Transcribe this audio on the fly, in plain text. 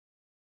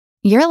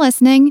You're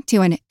listening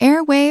to an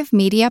Airwave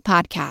Media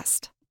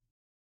Podcast.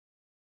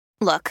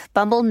 Look,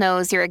 Bumble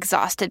knows you're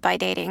exhausted by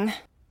dating.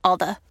 All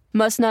the,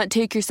 must not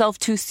take yourself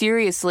too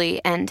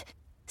seriously, and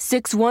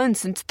 6'1"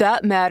 since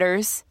that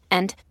matters,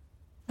 and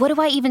what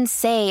do I even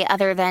say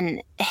other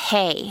than,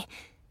 hey?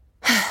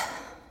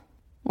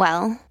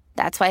 Well,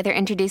 that's why they're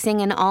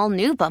introducing an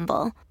all-new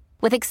Bumble,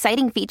 with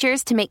exciting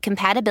features to make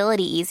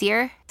compatibility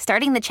easier,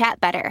 starting the chat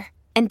better,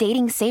 and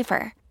dating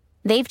safer.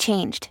 They've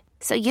changed,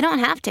 so you don't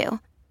have to.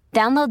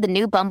 Download the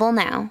new Bumble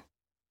now.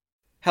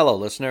 Hello,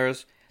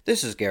 listeners.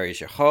 This is Gary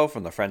Giroux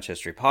from the French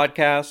History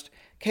Podcast.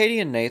 Katie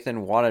and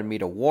Nathan wanted me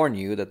to warn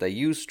you that they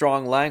use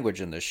strong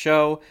language in this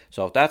show,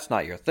 so if that's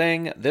not your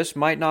thing, this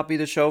might not be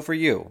the show for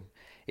you.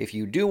 If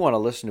you do want to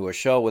listen to a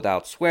show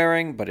without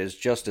swearing, but is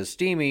just as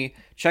steamy,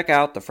 check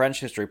out the French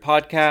History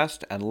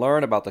Podcast and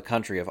learn about the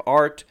country of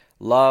art,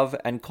 love,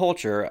 and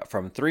culture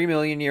from 3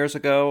 million years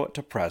ago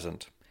to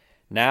present.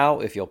 Now,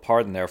 if you'll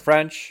pardon their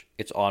French,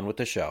 it's on with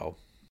the show.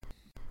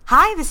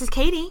 Hi, this is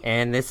Katie.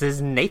 And this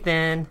is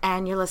Nathan.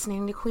 And you're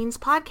listening to Queen's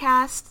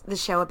Podcast, the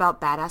show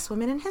about badass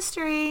women in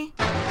history.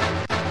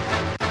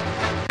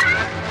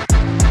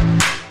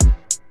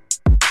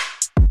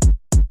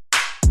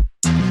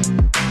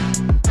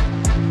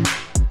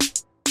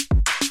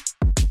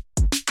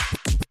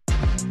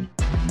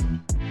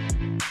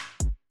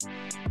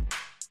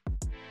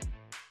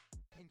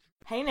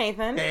 Hey,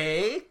 Nathan.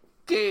 Hey,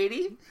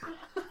 Katie.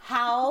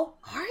 How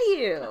are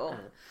you?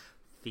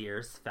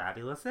 Fierce,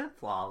 fabulous, and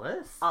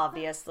flawless.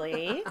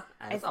 Obviously.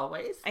 As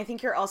always. I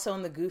think you're also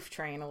on the goof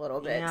train a little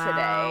bit Yeah,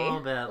 today.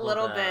 a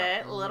little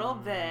Little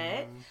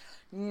bit.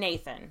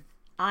 Nathan,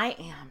 I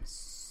am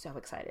so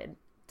excited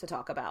to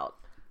talk about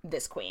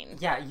this queen.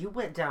 Yeah, you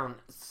went down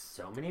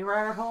so many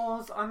rabbit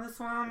holes on this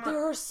one.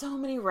 There are so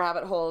many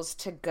rabbit holes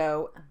to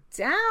go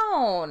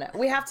down.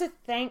 We have to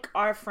thank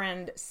our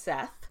friend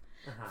Seth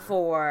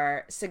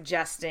for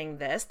suggesting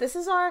this. This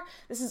is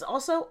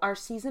also our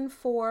season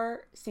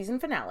 4 season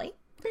finale.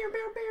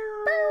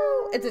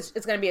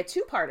 It's going to be a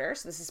 2-parter.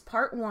 So this is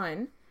part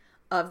 1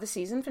 of the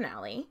season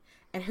finale.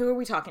 And who are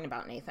we talking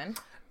about, Nathan?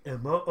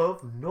 Emma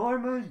of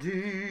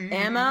Normandy.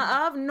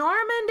 Emma of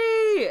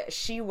Normandy.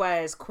 She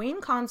was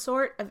queen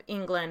consort of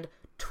England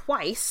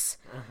twice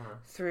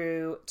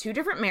through 2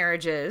 different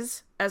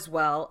marriages, as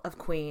well of the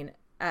Queen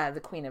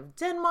of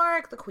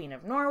Denmark, the Queen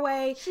of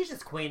Norway. She's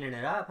just queening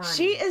it up, honey.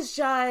 She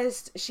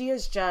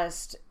is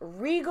just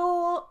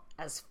regal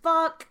as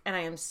fuck, and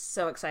I am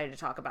so excited to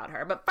talk about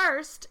her. But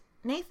first,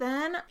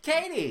 Nathan.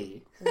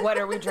 Katie. What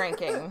are we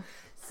drinking?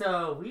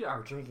 So we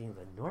are drinking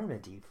the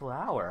Normandy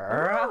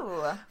flower.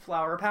 Ooh.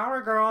 Flower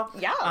power, girl.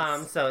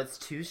 Yes. So it's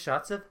 2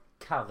 shots of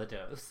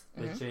Calvados,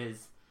 which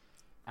is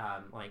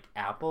like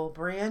apple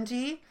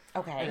brandy.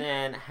 Okay. And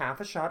then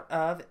half a shot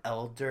of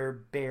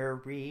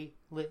elderberry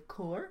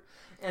liqueur.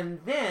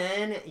 And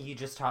then you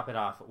just top it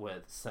off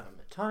with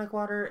some tonic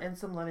water and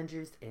some lemon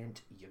juice,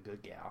 and you're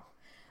good gal.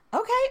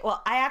 Okay,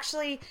 well,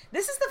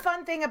 this is the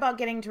fun thing about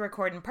getting to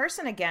record in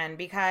person again,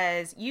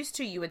 because used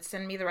to you would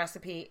send me the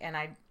recipe and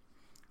I'd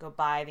go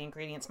buy the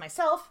ingredients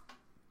myself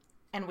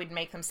and we'd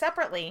make them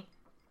separately.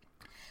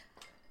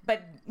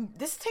 But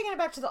this is taking it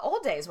back to the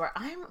old days where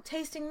I'm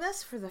tasting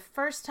this for the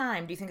first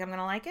time. Do you think I'm going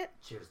to like it?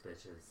 Cheers,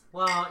 bitches.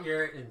 Well,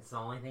 it's the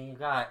only thing you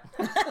got.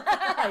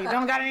 You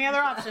don't got any other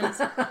options.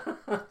 Oh,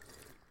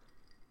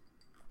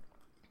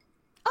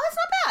 it's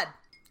not bad.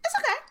 It's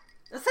okay.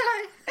 It's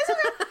okay. It's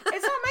okay.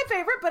 It's not my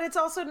favorite, but it's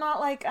also not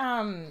like,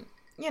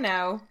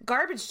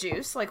 garbage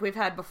juice like we've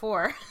had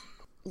before.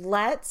 You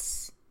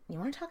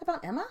want to talk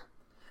about Emma?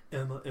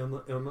 Emma.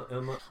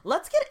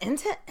 Let's get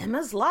into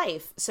Emma's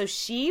life. So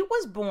she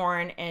was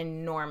born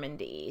in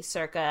Normandy,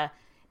 circa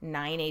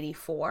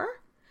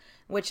 984,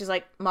 which is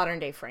like modern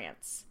day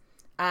France.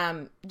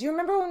 Do you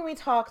remember when we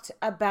talked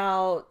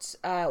about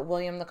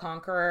William the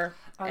Conqueror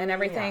and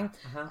everything?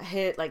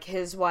 Yeah.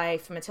 His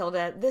wife,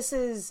 Matilda.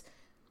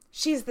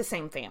 She's the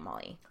same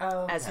family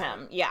as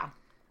him. Yeah.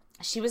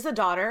 She was the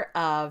daughter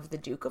of the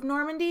Duke of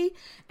Normandy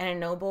and a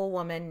noble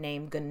woman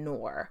named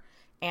Gunor.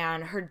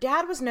 And her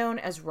dad was known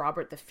as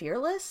Robert the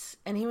Fearless,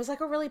 and he was like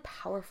a really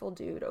powerful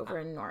dude over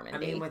in Normandy. I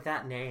mean, with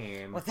that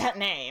name,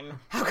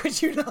 how could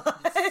you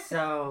not?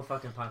 So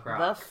fucking punk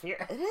rock.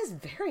 It is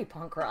very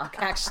punk rock,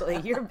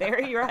 actually. You're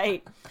very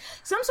right.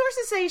 Some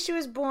sources say she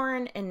was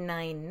born in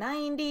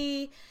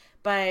 990,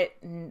 but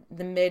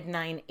the mid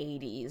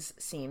 980s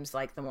seems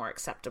like the more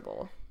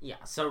acceptable.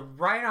 Yeah. So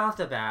right off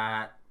the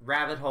bat,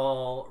 rabbit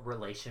hole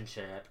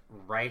relationship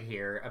right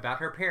here about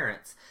her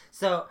parents.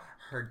 So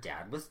her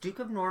dad was Duke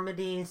of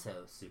Normandy,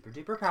 so super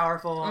duper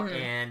powerful,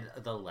 and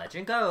the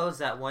legend goes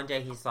that one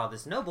day he saw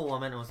this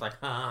noblewoman and was like,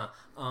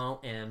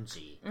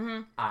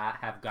 OMG, I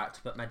have got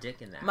to put my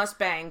dick in that. Must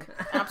bang.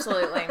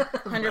 Absolutely.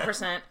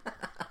 100%.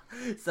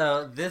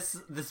 So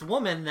this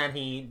woman that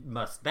he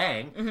must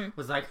bang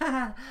was like,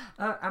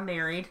 I'm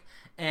married,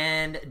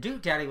 and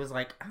Duke Daddy was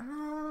like,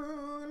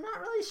 I'm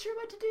not really sure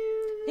what to do.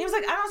 He was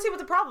like, I don't see what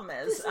the problem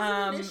is. This is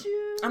an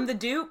issue. I'm the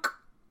Duke.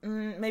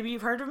 Maybe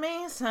you've heard of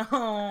me, so...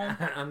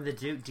 I'm the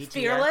Duke, DTF,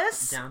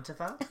 Fearless. down to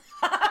fuck.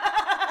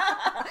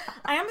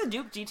 I I am the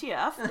Duke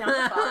GTF. Down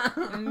the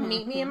fuck.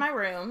 Meet me in my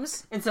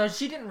rooms. And so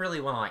she didn't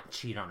really want to, like,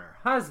 cheat on her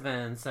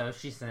husband, so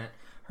she sent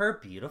her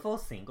beautiful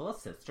single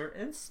sister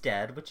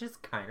instead, which is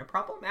kind of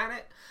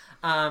problematic.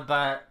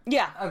 But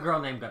yeah, a girl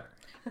named Gunnar.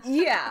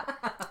 Yeah.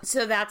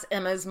 So that's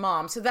Emma's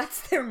mom. So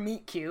that's their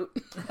meet cute.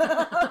 It's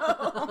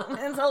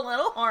a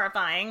little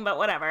horrifying, but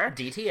whatever.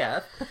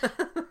 DTF.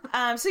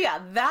 So yeah,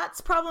 that's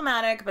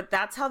problematic, but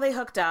that's how they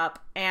hooked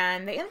up.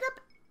 And they ended up,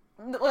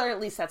 or at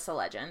least that's the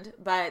legend,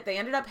 but they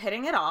ended up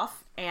hitting it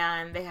off,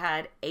 and they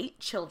had 8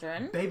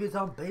 children. Babies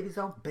on babies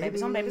on babies.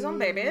 Babies on babies on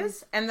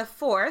babies. And the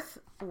 4th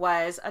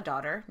was a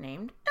daughter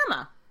named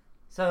Emma.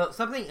 So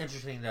something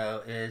interesting,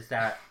 though, is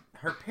that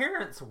her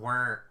parents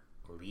weren't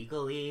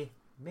legally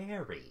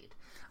married.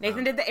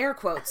 Nathan did the air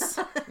quotes.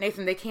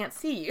 Nathan, they can't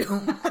see you.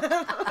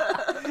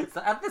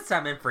 So at this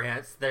time in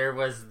France, there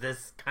was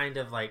this kind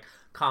of like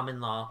common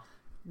law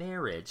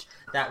marriage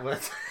that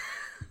was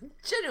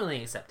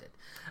genuinely accepted.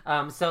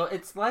 So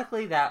it's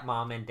likely that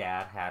mom and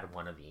dad had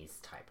one of these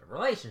type of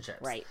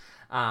relationships. Right.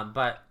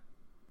 But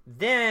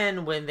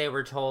then when they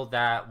were told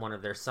that one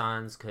of their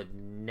sons could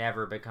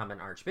never become an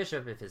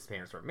archbishop if his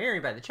parents were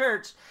married by the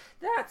church,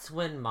 that's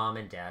when mom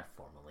and dad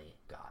formally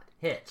got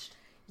hitched.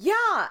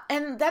 Yeah,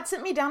 and that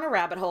sent me down a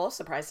rabbit hole.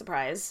 Surprise,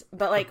 surprise.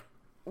 But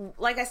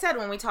like I said,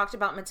 when we talked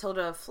about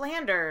Matilda of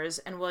Flanders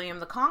and William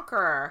the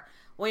Conqueror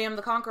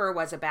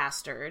was a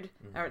bastard.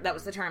 Or that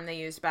was the term they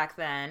used back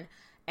then.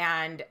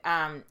 And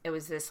it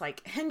was this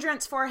like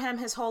hindrance for him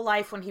his whole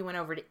life when he went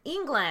over to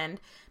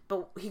England.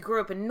 But he grew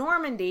up in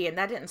Normandy, and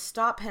that didn't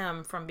stop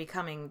him from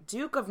becoming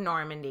Duke of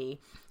Normandy.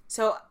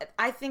 So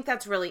I think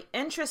that's really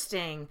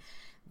interesting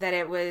that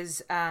it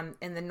was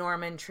in the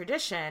Norman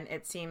tradition.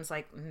 It seems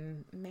like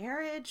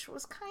marriage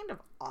was kind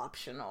of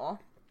optional.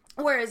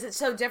 Whereas it's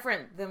so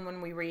different than when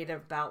we read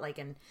about like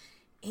in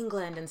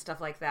England and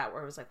stuff like that,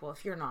 where it was like, well,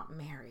 if you're not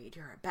married,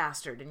 you're a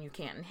bastard and you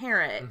can't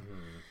inherit.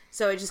 Mm-hmm.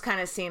 So it just kind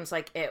of seems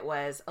like it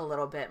was a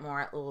little bit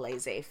more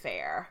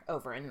laissez-faire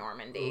over in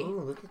Normandy.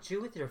 Ooh, look at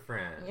you with your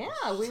friends. Yeah,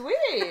 wee.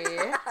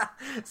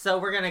 So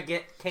we're going to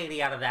get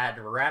Katie out of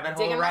that rabbit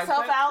hole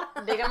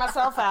Digging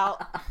myself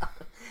out.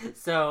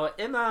 So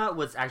Emma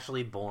was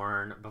actually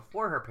born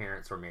before her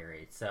parents were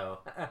married. So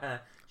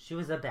she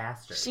was a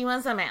bastard. She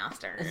was a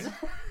bastard.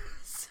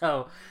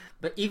 So,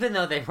 but even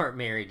though they weren't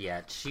married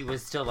yet, she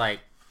was still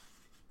like,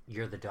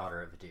 you're the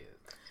daughter of a duke.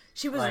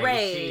 She was like,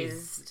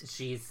 raised.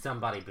 She's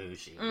somebody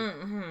bougie.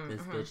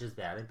 This bitch is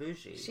bad and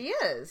bougie. She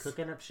is.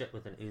 Cooking up shit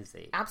with an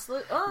Uzi.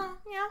 Absolutely. Oh,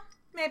 yeah,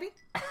 maybe.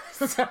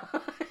 So,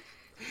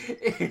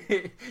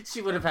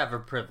 she would have had a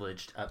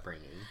privileged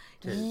upbringing.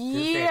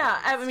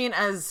 I mean,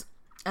 as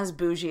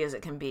bougie as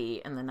it can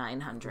be in the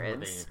 900s.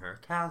 Living in her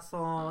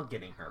castle,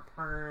 getting her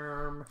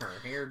perm, her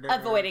hair done.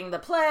 Avoiding the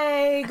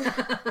plague.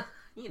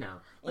 You know,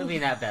 living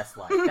that best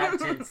life. That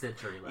 10th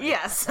century life.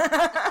 Yes.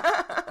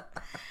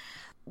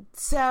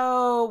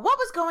 So, what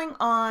was going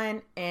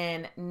on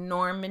in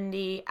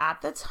Normandy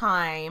at the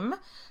time?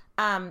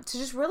 To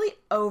just really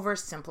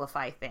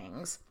oversimplify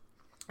things.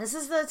 This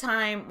is the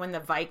time when the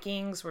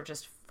Vikings were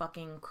just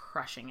fucking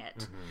crushing it.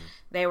 Mm-hmm.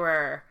 They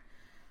were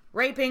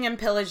raping and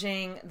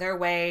pillaging their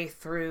way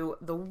through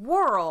the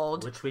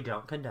world. Which we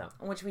don't condone.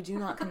 Which we do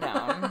not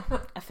condone.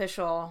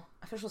 Official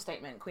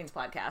statement, Queen's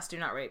Podcast, do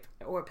not rape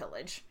or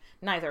pillage.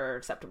 Neither are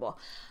acceptable.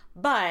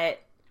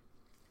 But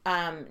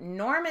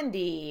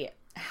Normandy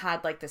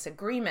had like this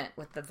agreement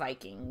with the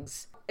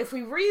Vikings. If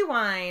we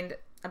rewind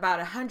about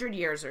 100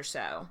 years or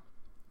so,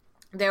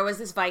 there was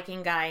this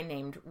Viking guy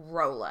named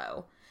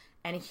Rollo.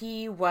 And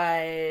he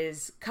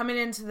was coming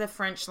into the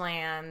French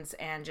lands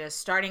and just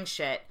starting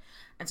shit.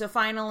 And so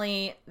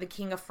finally, the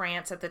King of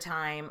France at the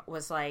time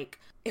was like,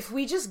 if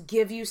we just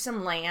give you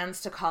some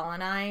lands to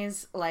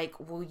colonize, like,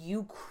 will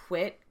you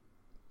quit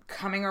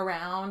coming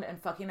around and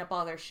fucking up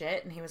all their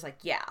shit? And he was like,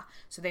 yeah.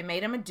 So they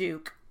made him a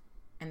duke,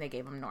 and they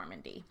gave him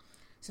Normandy.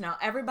 So now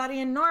everybody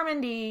in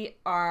Normandy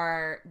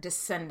are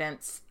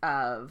descendants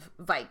of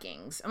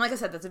Vikings. And like I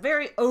said, that's a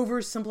very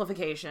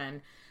oversimplification,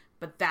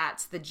 but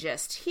that's the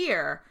gist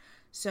here.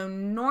 So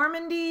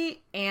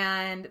Normandy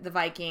and the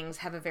Vikings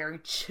have a very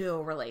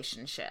chill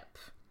relationship.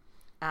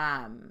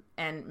 And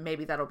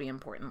maybe that'll be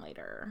important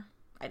later,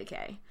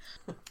 IDK.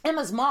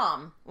 Emma's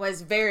mom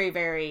was very,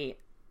 very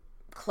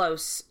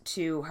close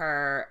to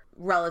her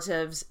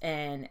relatives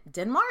in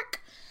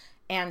Denmark.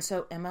 And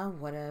so Emma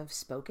would have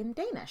spoken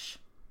Danish.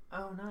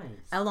 Oh,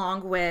 nice.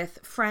 Along with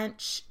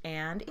French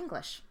and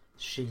English.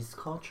 She's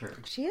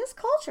cultured. She is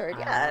cultured,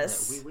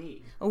 yes.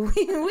 Oui.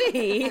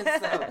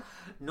 So,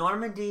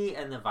 Normandy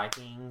and the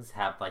Vikings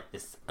have, like,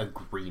 this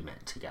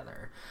agreement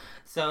together.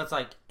 So it's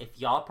like, if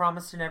y'all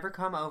promise to never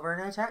come over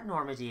and attack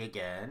Normandy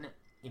again,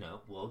 you know,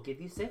 we'll give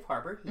you safe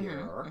harbor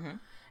here. Mm-hmm.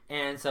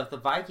 And so if the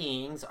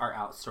Vikings are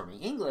out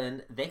storming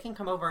England, they can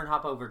come over and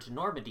hop over to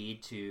Normandy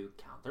to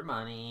count their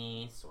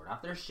money, sort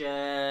out their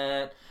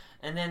shit,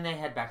 and then they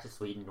head back to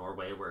Sweden,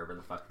 Norway, wherever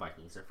the fuck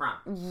Vikings are from.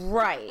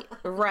 Right.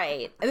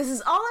 This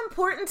is all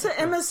important to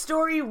Emma's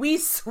story, we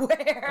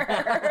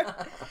swear.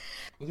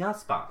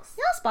 Yes, boss.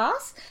 Yes,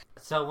 boss.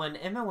 So when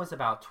Emma was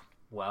about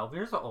 12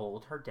 years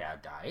old, her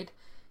dad died,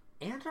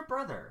 and her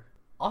brother,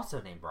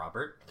 also named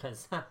Robert,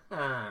 because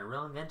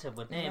real inventive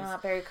with names.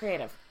 Not very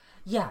creative.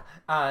 Yeah,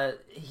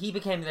 he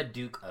became the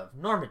Duke of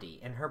Normandy,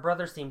 and her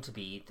brother seemed to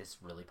be this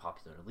really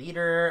popular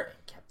leader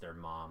and kept their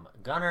mom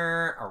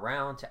Gunnar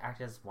around to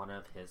act as one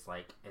of his,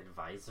 like,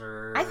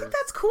 advisors. I think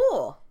that's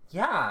cool.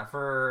 Yeah,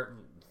 for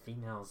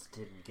females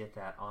didn't get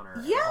that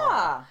honor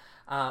Yeah.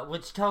 at all.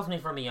 Which tells me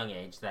from a young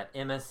age that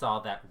Emma saw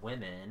that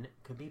women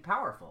could be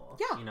powerful.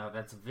 Yeah. You know,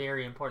 that's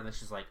very important. That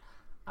she's like,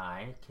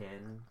 I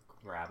can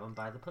grab him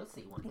by the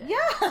pussy one day.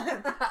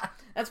 Yeah.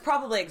 That's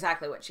probably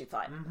exactly what she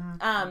thought.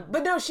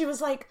 But no, she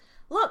was like,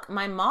 look,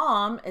 my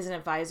mom is an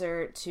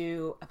advisor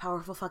to a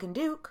powerful fucking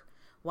duke.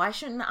 Why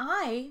shouldn't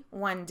I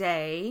one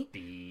day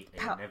Be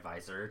an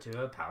advisor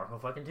to a powerful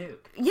fucking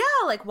duke. Yeah,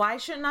 like, why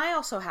shouldn't I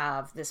also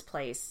have this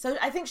place? So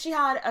I think she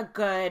had a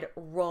good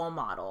role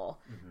model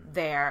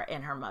there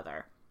in her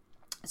mother.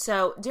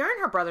 So during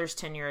her brother's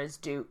tenure as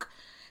duke,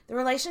 the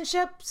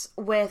relationships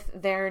with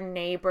their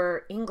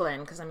neighbor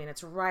England, because, I mean,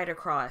 it's right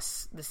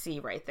across the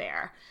sea right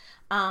there,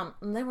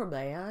 they were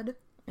bad.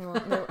 There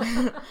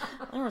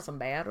were some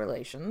bad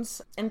relations.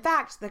 In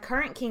fact, the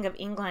current king of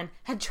England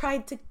had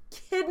tried to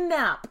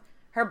kidnap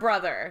her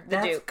brother, the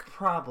Duke. That's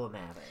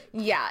problematic.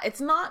 Yeah, it's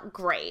not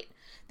great.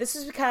 This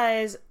is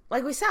because,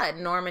 like we said,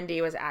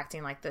 Normandy was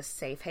acting like this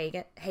safe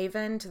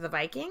haven to the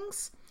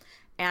Vikings.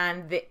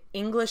 And the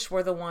English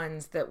were the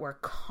ones that were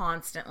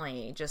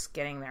constantly just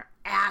getting their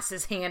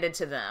asses handed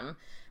to them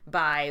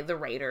by the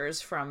raiders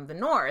from the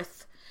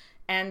north.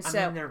 And so,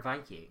 I mean, they're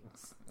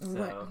Vikings.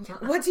 So.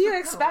 What do you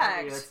expect? What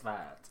do you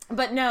expect?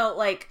 But no,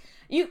 like,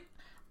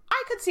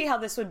 I could see how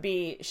this would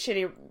be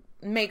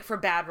make for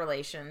bad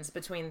relations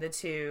between the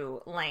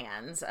two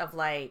lands of,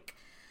 like,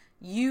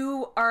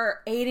 you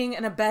are aiding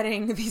and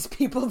abetting these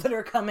people that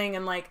are coming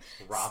and, like,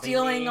 Robbing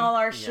stealing me. all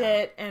our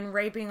shit and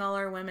raping all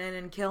our women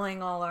and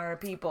killing all our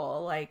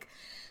people. Like,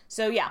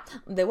 so yeah,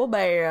 they were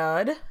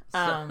bad.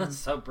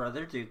 So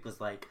Brother Duke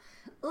was like,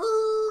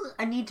 ooh,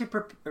 I need to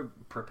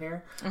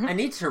prepare. I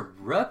need to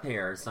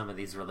repair some of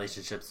these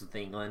relationships with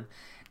England.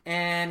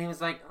 And he was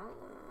like,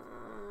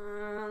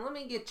 let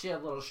me get you a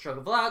little stroke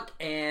of luck.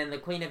 And the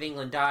Queen of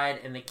England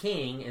died, and the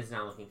king is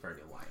now looking for a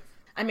new wife.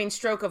 I mean,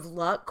 stroke of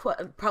luck,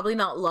 probably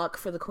not luck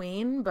for the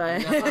queen, but...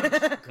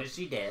 Because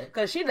she did.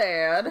 Because she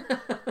did.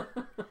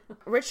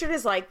 Richard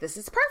is like, this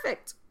is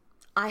perfect.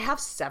 I have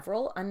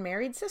several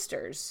unmarried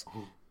sisters.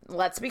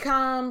 Let's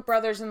become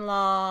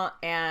brothers-in-law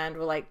and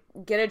we'll, like,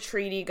 get a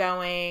treaty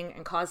going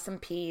and cause some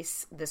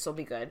peace. This will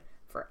be good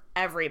for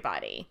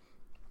everybody.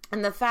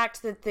 And the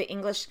fact that the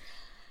English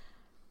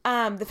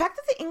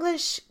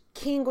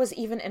king was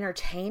even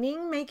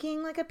entertaining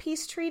making, like, a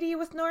peace treaty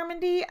with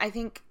Normandy, I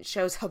think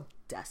shows how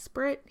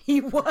desperate he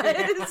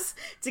was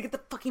to get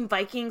the fucking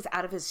Vikings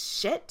out of his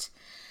shit.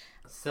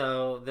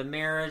 So the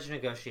marriage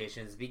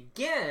negotiations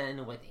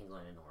begin with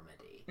England and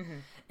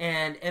Normandy.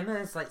 And Emma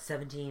is like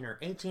 17 or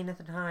 18 at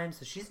the time,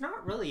 so she's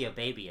not really a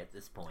baby at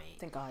this point.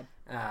 Thank God.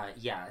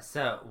 Yeah,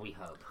 so we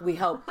hope. We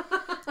hope.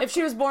 If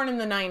she was born in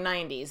the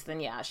 990s, then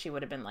yeah, she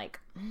would have been like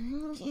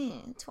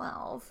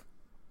 12.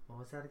 What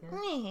was that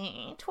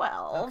again?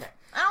 12. Okay.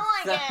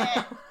 I don't like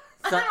it.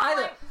 So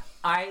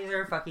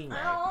either fucking way.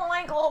 I don't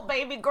like little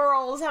baby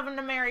girls having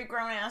to marry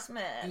grown-ass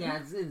men. Yeah,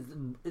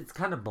 it's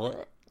kind of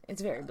bleh.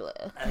 It's very blue.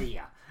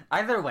 Yeah.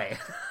 Either way,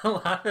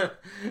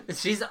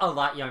 she's a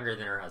lot younger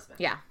than her husband.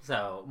 Yeah.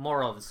 So,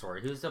 moral of the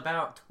story, who's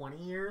about 20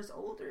 years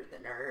older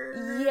than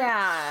her.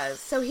 Yeah.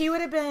 So he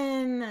would have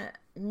been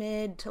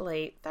mid to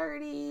late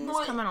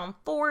 30s, coming on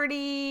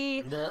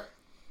 40.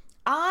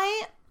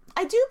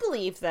 I do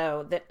believe,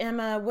 though, that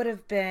Emma would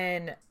have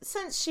been,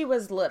 since she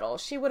was little,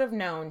 she would have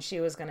known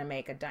she was going to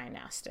make a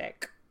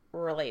dynastic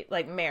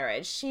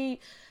marriage. She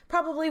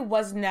probably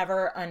was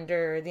never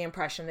under the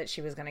impression that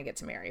she was going to get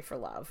to marry for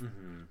love.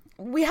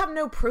 We have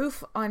no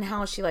proof on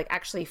how she, like,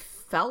 actually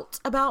felt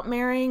about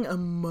marrying a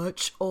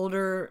much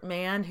older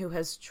man who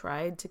has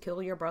tried to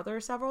kill your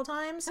brother several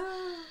times.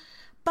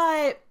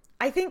 But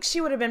I think she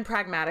would have been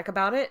pragmatic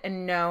about it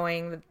and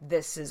knowing that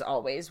this is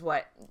always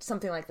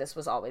something like this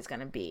was always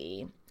going to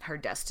be her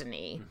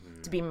destiny,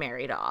 to be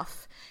married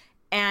off.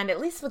 And at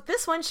least with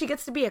this one, she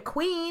gets to be a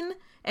queen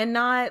and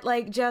not,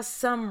 like, just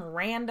some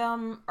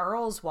random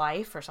earl's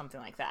wife or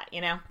something like that,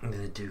 you know?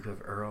 The Duke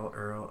of Earl,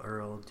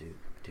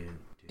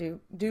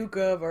 Duke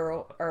of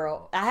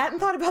Earl. I hadn't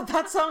thought about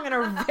that song in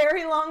a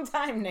very long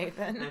time,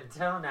 Nathan.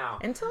 Until now.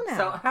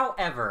 So,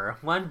 however,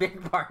 one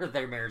big part of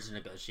their marriage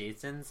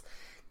negotiations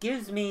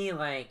gives me,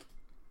 like,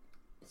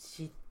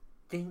 she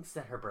thinks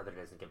that her brother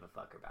doesn't give a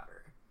fuck about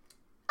her.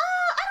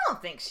 I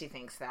don't think she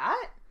thinks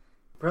that.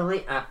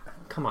 Really?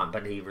 Come on,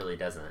 but he really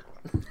doesn't.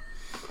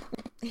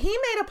 He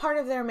made a part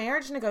of their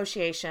marriage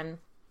negotiation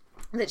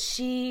that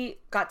she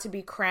got to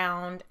be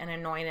crowned and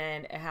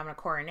anointed and have a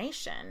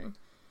coronation.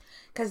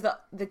 Because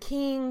the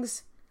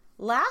king's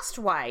last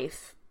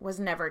wife was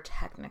never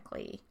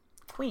technically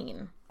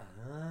queen.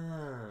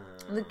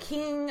 The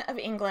King of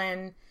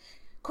England,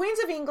 Queens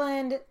of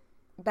England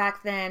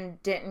back then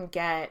didn't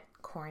get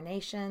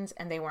coronations,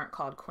 and they weren't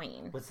called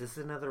queen. Was this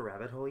another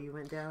rabbit hole you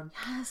went down?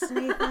 Yes,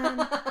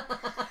 Nathan.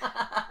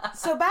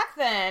 So back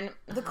then,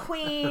 the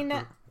queen,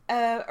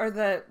 or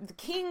the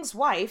king's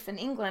wife in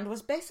England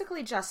was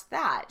basically just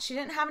that. She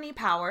didn't have any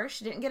power.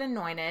 She didn't get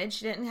anointed.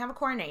 She didn't have a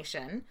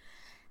coronation.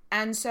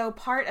 And so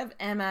part of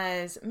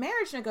Emma's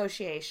marriage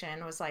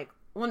negotiation was like,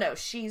 well, no,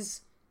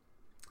 she's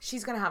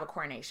going to have a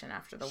coronation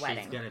after the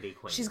wedding. She's going to be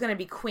queen. She's going to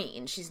be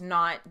queen. She's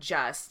not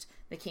just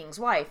the king's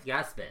wife.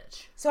 Yes,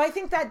 bitch. So I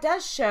think that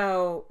does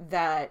show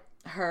that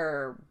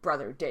her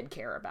brother did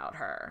care about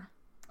her.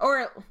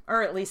 Or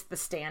at least the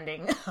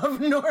standing of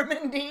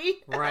Normandy.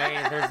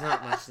 Right, there's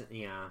not much,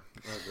 yeah,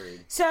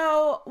 agreed.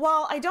 So,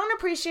 while I don't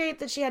appreciate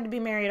that she had to be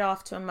married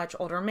off to a much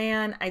older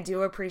man, I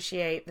do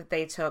appreciate that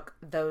they took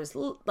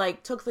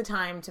the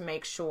time to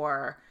make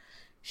sure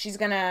she's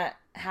gonna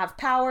have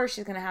power,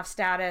 she's gonna have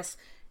status,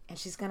 and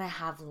she's gonna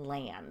have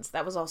lands.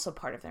 That was also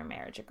part of their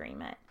marriage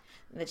agreement.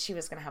 That she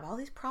was gonna have all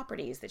these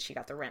properties that she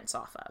got the rents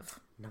off of.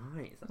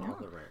 Nice, all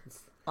the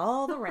rents.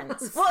 All the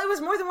rents. Well, it was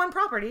more than one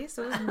property,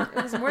 so it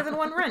was more than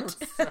one rent.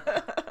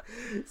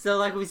 So,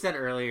 like we said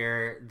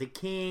earlier, the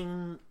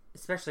king,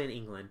 especially in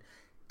England,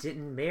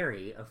 didn't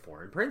marry a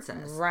foreign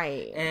princess.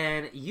 Right.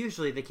 And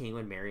usually the king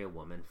would marry a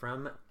woman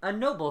from a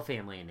noble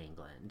family in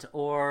England.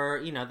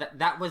 Or,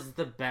 that was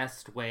the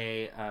best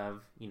way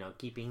of,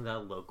 keeping the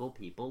local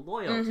people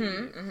loyal to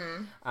you.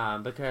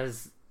 Mm-hmm.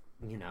 Because,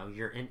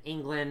 you're in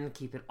England,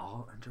 keep it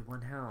all under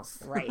one house.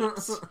 Right.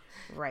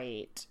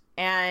 Right.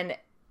 And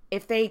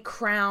if they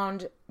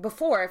crowned the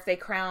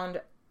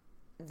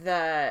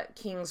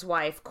king's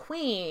wife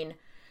queen,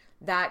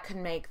 that could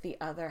make the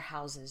other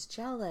houses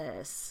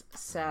jealous.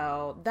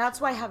 So that's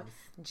why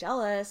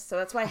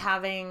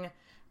having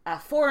a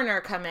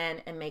foreigner come in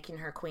and making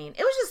her queen,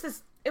 it was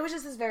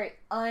just this very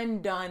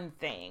undone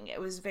thing. It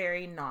was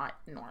very not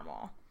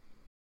normal.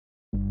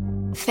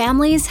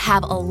 Families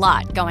have a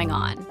lot going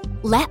on.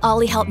 Let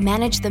Ollie help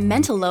manage the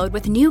mental load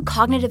with new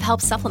cognitive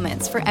help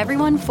supplements for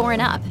everyone 4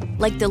 and up,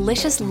 like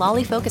delicious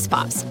Lolly Focus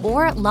Pops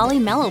or Lolly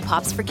Mellow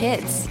Pops for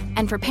kids.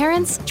 And for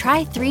parents,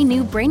 try 3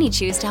 new Brainy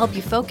Chews to help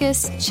you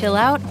focus, chill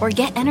out, or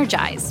get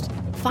energized.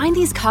 Find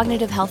these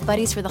cognitive health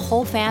buddies for the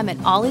whole fam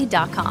at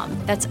ollie.com.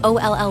 That's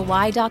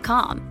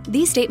OLLY.com.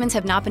 These statements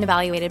have not been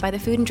evaluated by the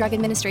Food and Drug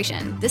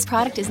Administration. This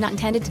product is not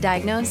intended to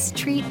diagnose,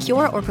 treat,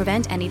 cure, or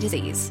prevent any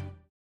disease.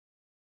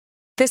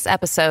 This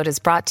episode is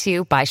brought to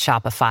you by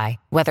Shopify.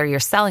 Whether you're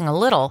selling a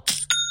little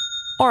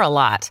or a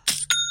lot,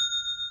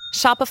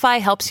 Shopify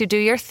helps you do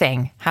your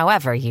thing,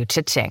 however you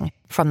cha-ching.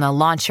 From the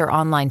launch your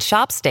online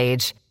shop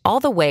stage, all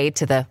the way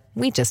to the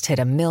we just hit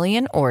 1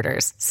 million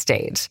orders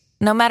stage.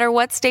 No matter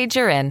what stage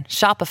you're in,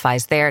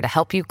 Shopify's there to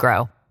help you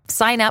grow.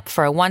 Sign up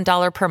for a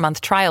 $1 per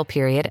month trial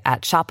period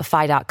at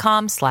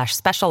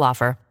shopify.com/special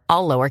offer,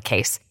 all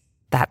lowercase.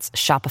 That's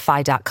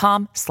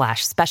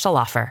shopify.com/special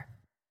offer.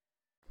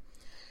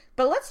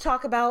 But let's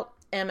talk about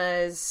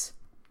Emma's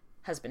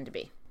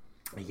husband-to-be.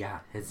 Yeah,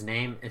 his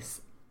name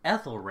is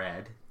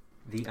Ethelred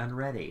the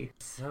Unready.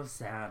 So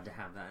sad to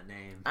have that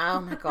name. Oh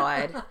my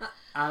god.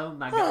 Oh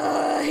my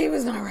god. He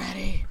was not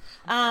ready.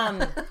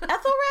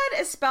 Ethelred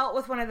is spelt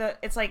with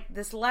it's like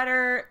this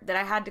letter that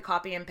I had to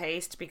copy and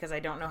paste because I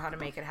don't know how to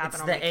make it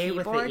happen on my keyboard.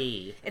 It's the A with the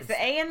E. It's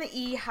the A and the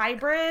E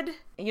hybrid.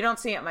 You don't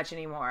see it much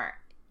anymore.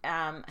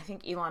 I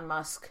think Elon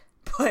Musk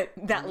put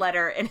that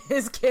letter in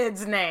his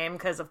kid's name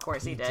because of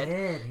course he did. He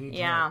did.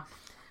 Yeah.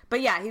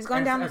 But yeah, he's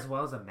going down as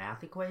well as a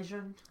math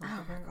equation.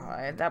 Oh my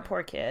god, that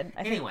poor kid.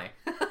 Anyway.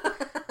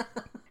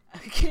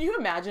 Can you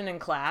imagine in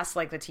class,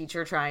 like the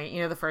teacher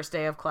trying, the first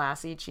day of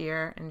class each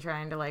year and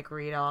trying to like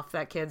read off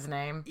that kid's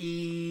name?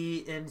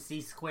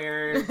 EMC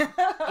squared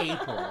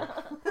April.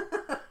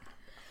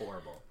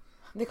 Horrible.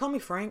 They call me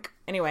Frank.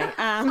 Anyway,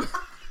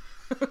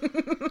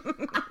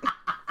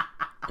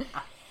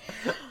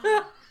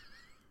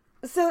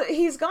 so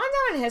he's gone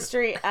down in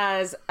history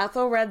as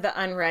Ethelred the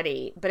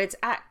Unready, but it's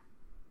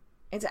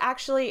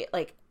actually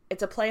like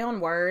it's a play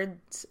on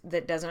words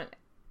that doesn't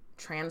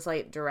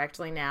translate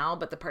directly now,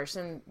 but the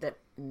person that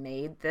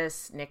made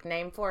this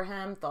nickname for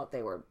him thought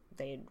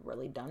they'd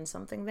really done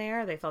something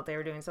there. They thought they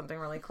were doing something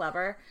really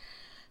clever.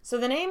 So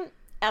the name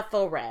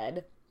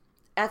Ethelred,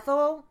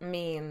 Ethel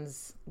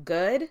means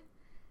good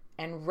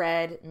and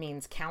red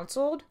means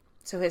counseled.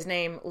 So his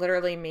name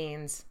literally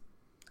means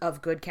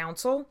of good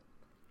counsel.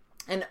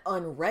 And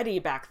unready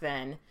back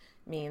then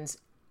means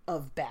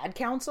of bad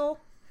counsel.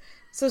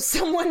 So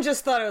someone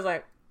just thought it was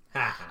like,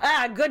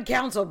 good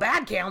counsel,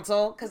 bad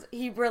counsel, because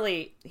he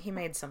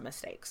made some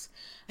mistakes.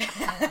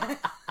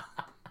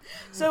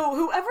 So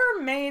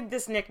whoever made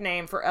this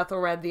nickname for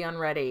Ethelred the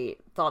Unready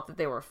thought that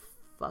they were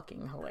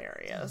fucking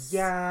hilarious.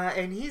 Yeah,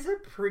 and he's a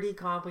pretty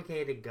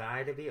complicated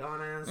guy, to be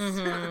honest.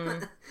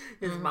 Mm-hmm.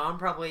 His mom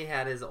probably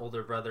had his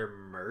older brother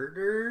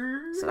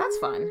murdered. So that's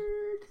fun.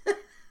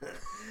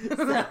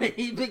 So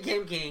he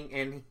became king,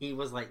 and he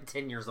was like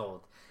 10 years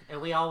old. And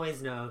we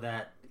always know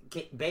that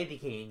baby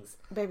kings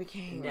never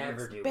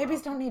do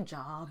Babies well. don't need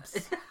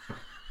jobs.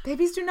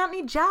 Babies do not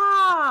need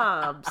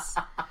jobs.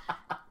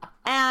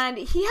 And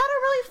he had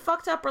a really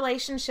fucked up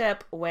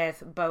relationship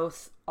with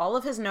both all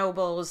of his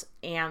nobles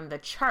and the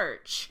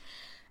church.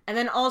 And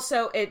then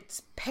also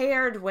it's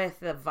paired with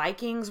the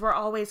Vikings were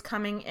always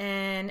coming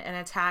in and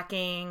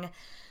attacking.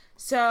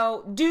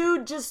 So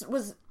dude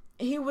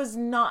he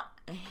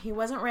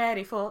wasn't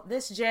ready for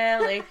this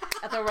jelly.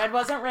 Ethelred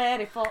wasn't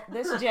ready for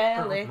this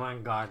jelly. Oh my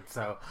god.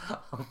 So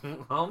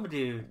Home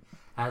Dude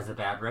has a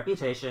bad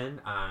reputation,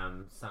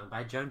 sung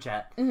by Joan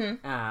Jett,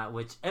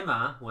 which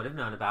Emma would have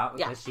known about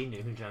because she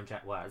knew who Joan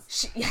Jett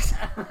was. Yes.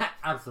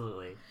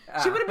 Absolutely.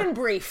 She would have been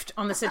briefed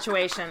on the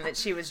situation that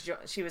she was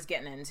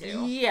getting into.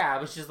 Yeah,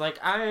 it was just like,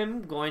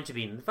 I'm going to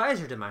be an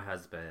advisor to my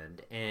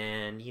husband,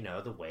 and,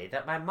 the way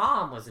that my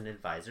mom was an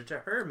advisor to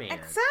her man.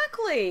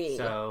 Exactly.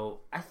 So,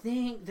 I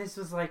think this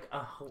was like a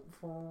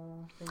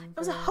hopeful thing. It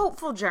was a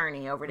hopeful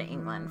journey over to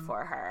England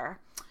for her.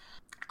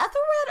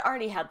 Ethelred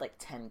already had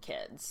 10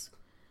 kids.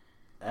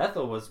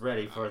 Ethel was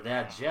ready for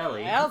that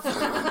jelly.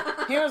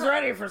 He was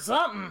ready for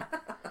something.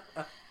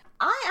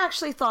 I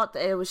actually thought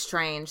that it was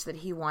strange that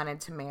he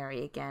wanted to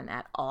marry again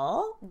at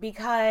all,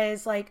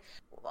 because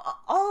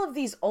all of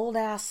these old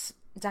ass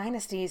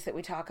dynasties that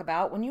we talk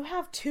about, when you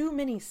have too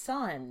many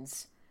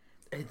sons,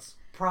 it's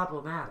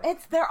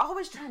problematic. They're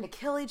always trying to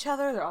kill each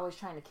other. They're always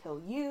trying to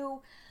kill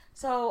you.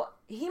 So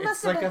he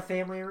must have been... It's like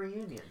a family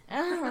reunion.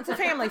 It's a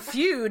family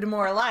feud,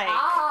 more like.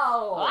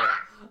 Oh!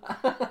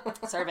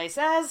 Survey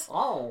says.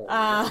 Oh.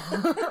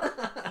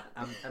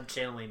 I'm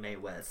channeling Mae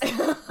West.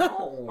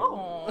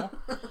 Oh.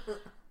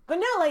 But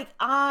no,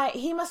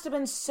 he must have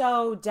been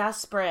so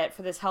desperate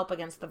for this help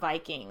against the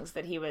Vikings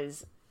that he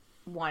was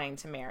wanting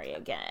to marry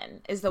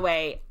again, is the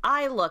way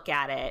I look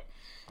at it.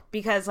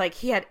 Because,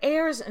 he had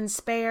heirs and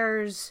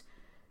spares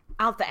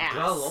out the ass.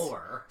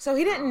 Galore. So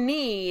he didn't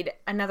need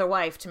another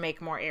wife to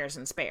make more heirs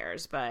and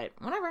spares, but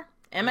whatever.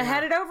 Emma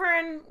headed over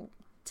in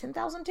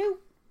 10,002.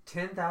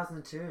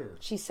 10,002.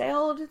 She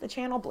sailed the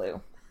Channel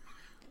Blue.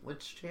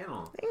 Which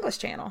channel? The English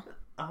Channel.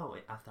 Oh,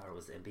 wait, I thought it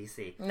was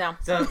NBC. No.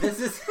 So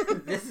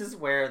this is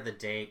where the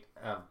date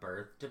of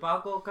birth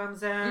debacle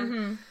comes in.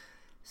 Mm-hmm.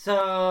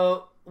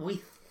 So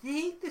we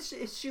think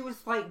that she was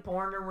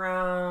born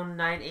around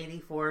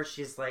 984.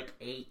 She's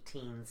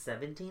 18,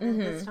 17 at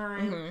this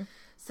time. Mm-hmm.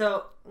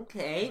 So,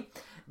 okay.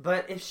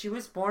 But if she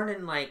was born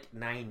in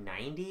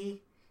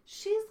 990,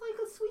 she's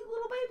a sweet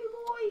little baby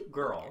boy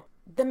girl.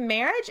 The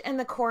marriage and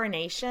the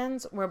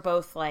coronations were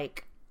both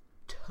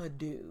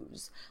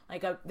to-dos.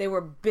 They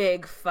were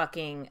big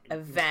fucking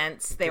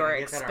events. They were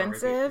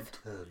expensive.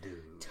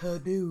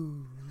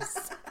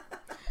 To-dos.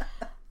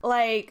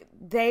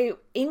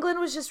 England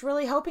was just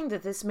really hoping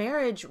that this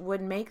marriage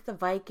would make the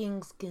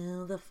Vikings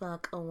go the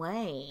fuck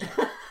away.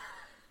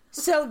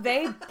 So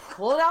they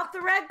pulled out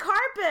the red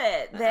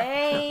carpet.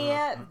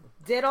 They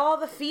did all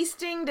the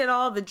feasting, did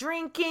all the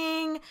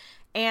drinking,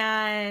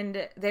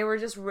 and they were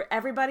just,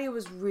 everybody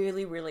was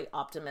really, really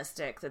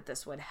optimistic that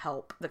this would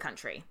help the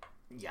country.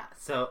 Yeah,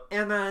 so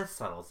Emma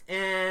settles in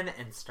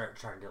and starts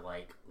trying to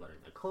learn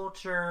the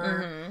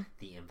culture,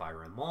 the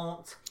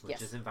environment,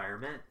 which is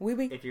environment,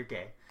 if you're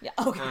gay. Yeah,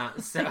 okay.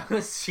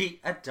 So she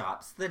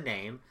adopts the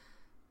name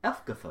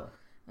Elfgefa.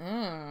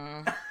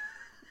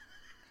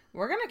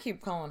 We're gonna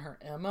keep calling her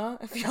Emma,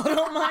 if y'all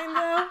don't mind,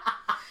 though.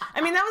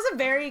 I mean, that was a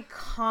very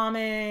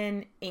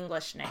common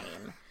English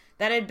name.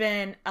 That had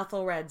been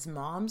Ethelred's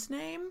mom's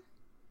name.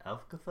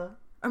 Elfgefa?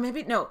 Or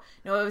maybe, no,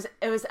 it was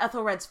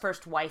Ethelred's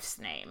first wife's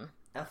name.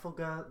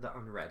 Ethelga the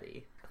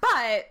Unready.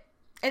 But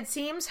it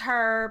seems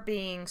her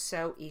being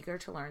so eager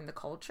to learn the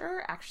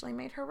culture actually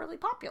made her really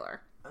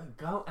popular.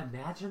 Go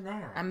imagine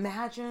that.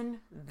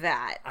 Imagine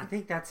that. I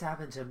think that's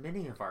happened to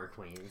many of our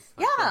queens.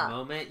 Yeah. The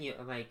moment you,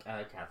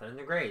 Catherine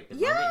the Great, the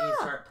moment you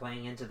start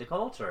playing into the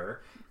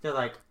culture, they're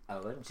like,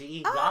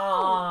 OMG,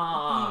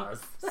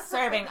 boss.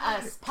 Serving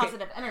us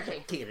positive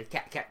energy.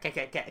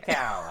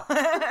 Cow.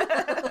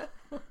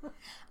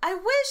 I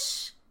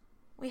wish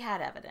we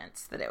had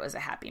evidence that it was a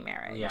happy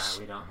marriage. Yeah,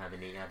 we don't have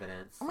any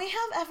evidence. We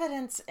have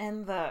evidence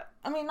in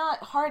not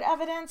hard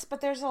evidence,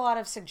 but there's a lot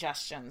of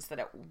suggestions that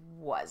it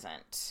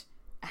wasn't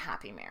a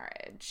happy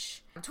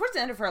marriage. Towards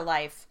the end of her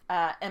life,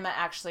 Emma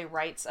actually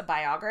writes a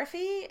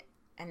biography,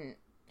 and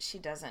she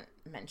doesn't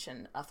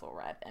mention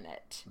Ethelred in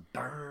it.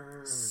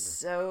 Burn.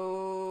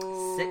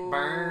 So... Sick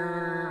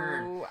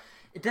burn.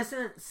 It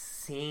doesn't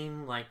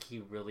seem like he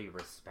really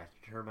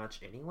respected her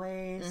much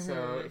anyway,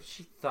 so if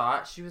she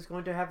thought she was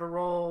going to have a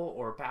role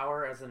or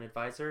power as an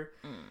advisor,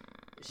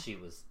 she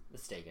was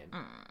mistaken.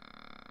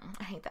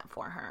 I hate that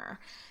for her.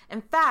 In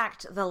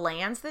fact, the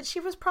lands that she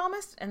was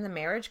promised in the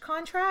marriage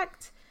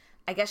contract,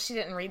 I guess she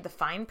didn't read the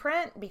fine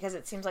print, because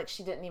it seems like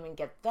she didn't even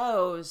get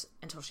those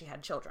until she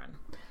had children.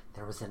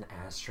 There was an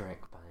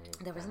asterisk by it.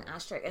 There was an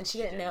asterisk, and she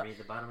didn't know. Read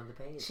the bottom of the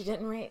page. She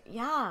didn't read.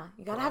 Yeah,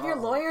 you gotta have your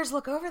lawyers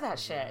look over that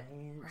shit,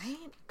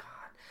 right? God.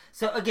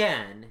 So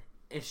again,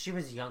 if she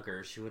was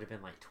younger, she would have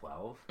been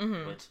 12.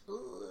 Which,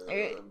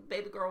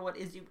 baby girl, what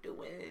is you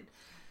doing?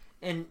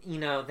 And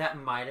that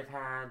might have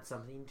had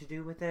something to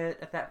do with it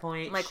at that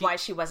point. Why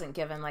she wasn't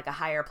given a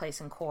higher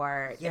place in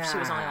court if she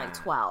was only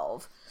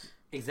 12.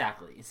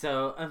 Exactly.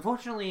 So,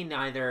 unfortunately,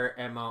 neither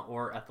Emma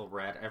or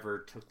Ethelred ever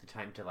took the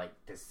time to, like,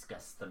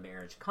 discuss the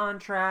marriage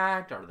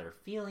contract or their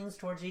feelings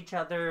towards each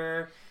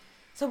other.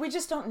 So we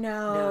just don't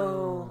know.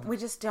 No. We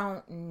just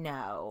don't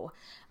know.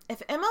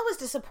 If Emma was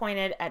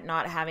disappointed at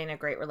not having a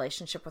great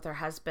relationship with her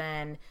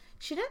husband,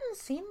 she didn't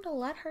seem to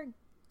let her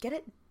get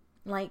it.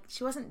 Like,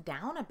 she wasn't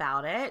down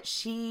about it.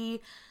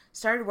 She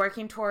started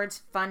working towards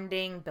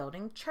funding,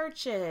 building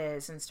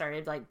churches, and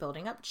started, like,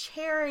 building up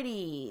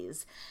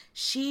charities.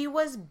 She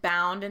was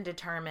bound and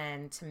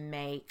determined to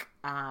make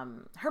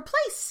her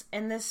place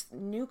in this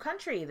new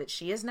country that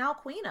she is now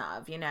queen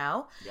of, you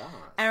know? Yes.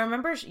 I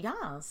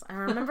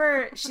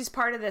remember she's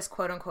part of this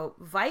quote-unquote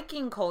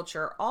Viking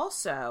culture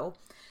also.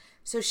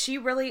 So she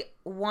really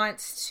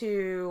wants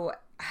to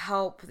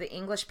help the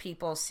English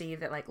people see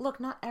that, like,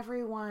 look, not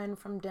everyone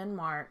from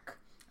Denmark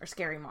are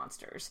scary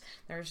monsters.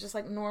 There's just,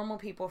 like, normal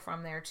people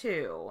from there,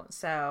 too.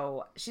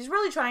 So she's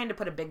really trying to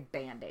put a big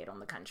Band-Aid on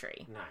the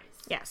country. Nice.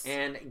 Yes.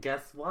 And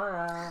guess what?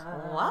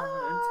 What?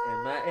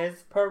 Emma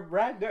is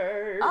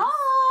pregnant.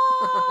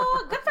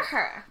 Oh, good for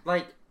her.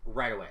 Like,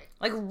 right away.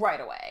 Like, right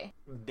away.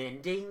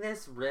 Bending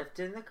this rift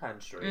in the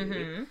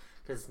country.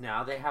 Because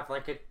now they have,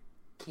 like, a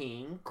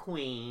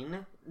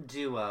king-queen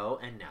duo,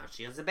 and now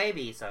she has a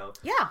baby. So,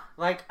 Yeah.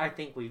 like, I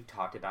think we've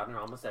talked about in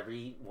almost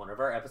every one of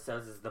our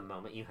episodes is the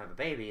moment you have a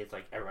baby, it's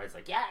like, everybody's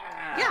like, yes!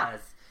 Yeah.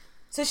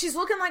 So she's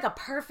looking like a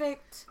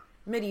perfect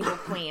medieval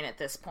queen at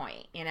this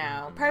point, you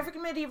know? Perfect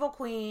medieval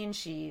queen.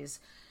 She's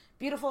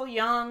beautiful,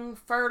 young,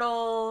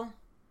 fertile.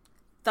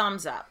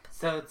 Thumbs up.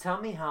 So tell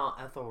me how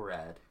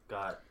Ethelred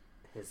got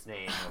his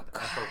name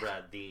of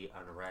Ethelred the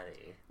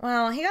Unready.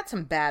 Well, he got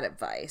some bad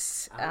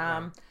advice.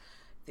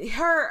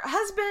 Her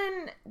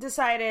husband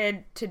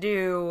decided to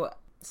do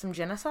some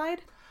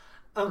genocide.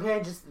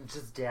 Okay,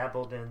 just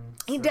dabbled in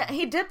He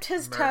dipped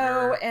his murder.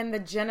 toe in the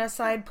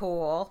genocide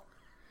pool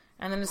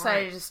and then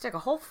decided to stick a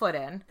whole foot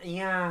in.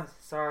 Yeah,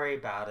 sorry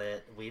about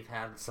it. We've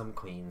had some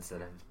queens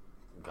that have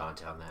gone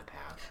down that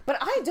path. But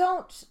I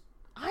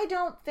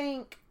don't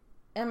think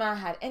Emma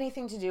had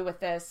anything to do with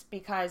this,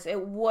 because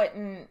it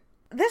wouldn't.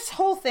 This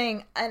whole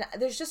thing, and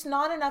there's just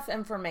not enough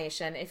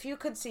information. If you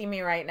could see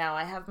me right now,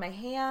 I have my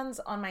hands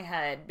on my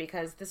head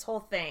because this whole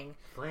thing.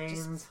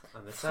 Flames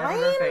on the side of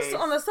my face.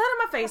 On the side of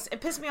my face.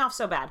 It pissed me off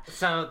so bad.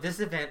 So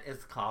this event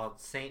is called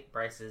St.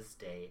 Bryce's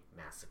Day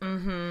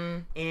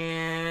Massacre.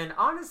 And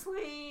honestly,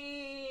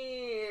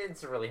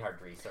 it's really hard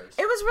to research.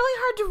 It was really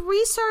hard to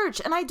research,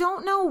 and I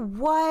don't know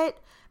what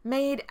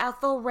made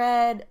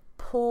Ethelred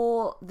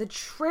pull the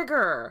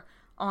trigger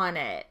on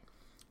it.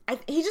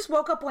 He just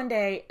woke up one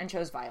day and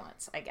chose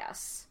violence, I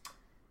guess.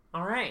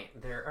 All right,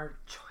 there are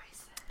choices.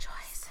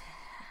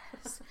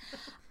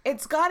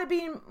 It's got to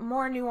be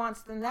more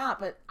nuanced than that,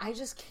 but I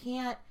just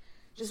can't.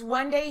 Just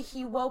one day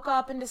he woke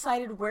up and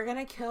decided, we're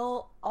going to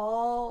kill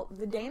all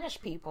the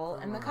Danish people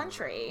in the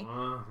country.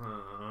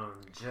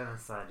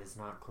 Genocide is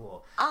not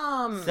cool.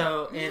 Um.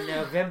 So in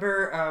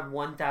November of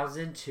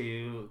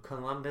 1002,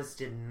 Columbus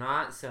did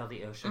not sail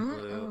the ocean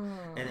blue,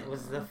 and it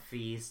was the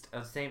feast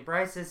of St.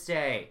 Bryce's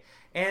Day.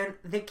 And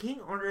the king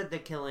ordered the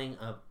killing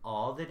of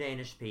all the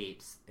Danish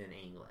peeps in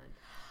England.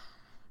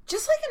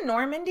 Just like in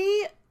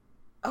Normandy,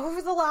 over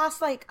the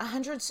last,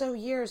 100 so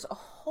years, a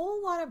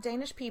whole lot of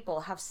Danish people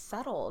have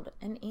settled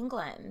in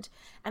England.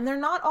 And they're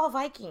not all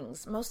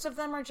Vikings. Most of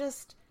them are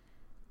just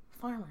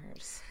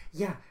farmers.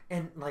 Yeah,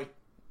 and,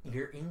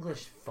 your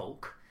English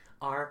folk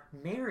are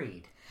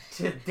married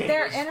to Danish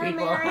They're people.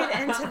 intermarried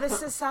into the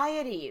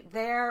society.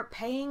 They're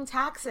paying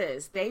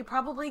taxes. They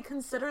probably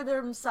consider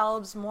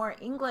themselves more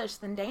English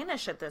than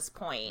Danish at this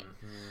point.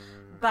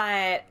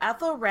 But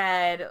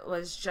Ethelred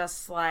was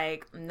just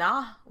like,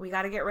 nah, we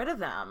got to get rid of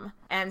them.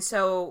 And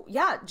so,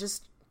 yeah,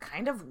 just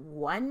kind of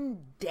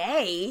one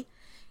day,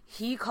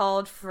 he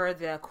called for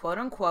the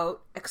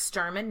quote-unquote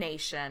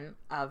extermination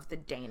of the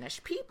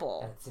Danish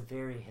people. That's a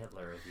very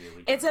Hitler of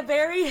you. It's a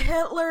very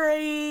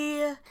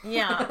Hitlery.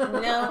 Yeah,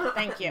 no,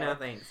 thank you. No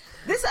thanks.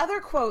 This other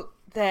quote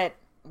that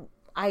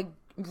I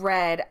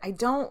read, I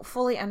don't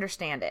fully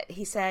understand it.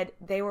 He said,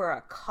 they were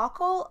a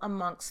cockle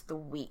amongst the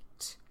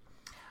wheat.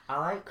 I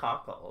like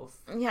cockles.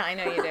 Yeah, I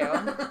know you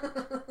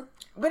do.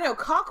 But no,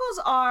 cockles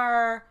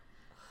are,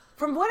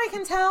 from what I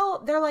can tell,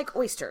 they're like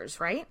oysters,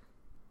 right?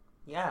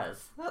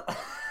 Yes.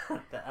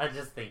 I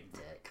just think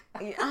dick.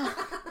 Yeah.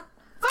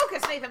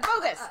 Focus, Nathan,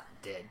 focus!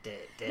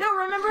 Dick. No,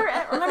 remember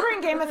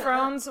in Game of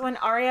Thrones when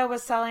Arya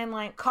was selling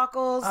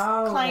cockles,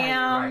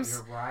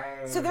 clams? You're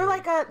right. So they're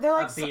like a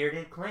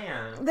bearded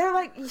clam. They're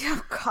like,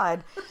 oh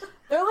God,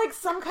 they're like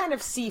some kind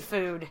of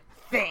seafood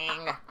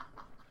thing.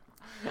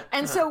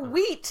 And so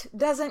wheat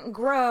doesn't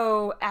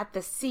grow at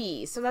the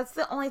sea. So that's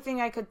the only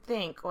thing I could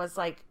think was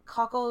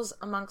cockles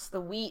amongst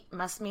the wheat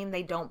must mean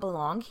they don't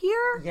belong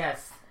here.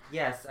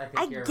 Yes, I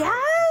think you're guess?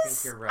 right. I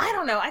think you're right. I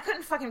don't know. I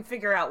couldn't fucking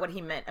figure out what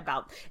he meant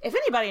about. If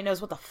anybody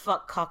knows what the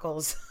fuck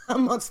cockles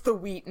amongst the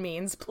wheat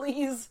means,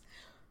 please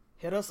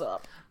hit us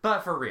up.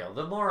 But for real,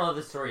 the moral of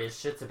the story is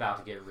shit's about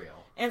to get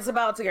real. It's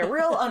about to get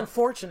real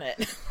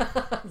unfortunate.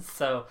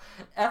 So,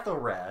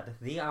 Ethelred,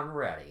 the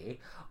Unready,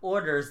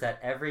 orders that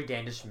every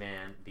Danish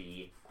man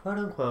be,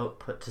 quote-unquote,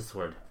 put to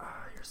sword. Oh,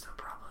 you're so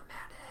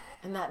problematic.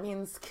 And that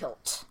means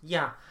kilt.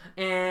 Yeah,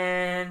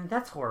 and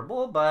that's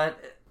horrible, but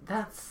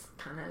that's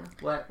kind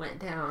of what went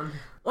down.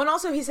 Well, and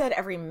also he said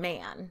every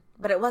man,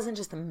 but it wasn't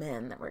just the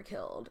men that were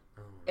killed.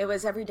 It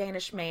was every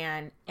Danish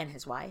man and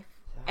his wife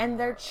and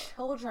their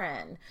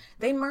children.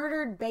 They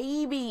murdered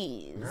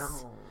babies.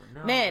 No.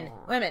 Men,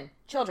 women,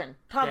 children,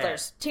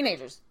 toddlers,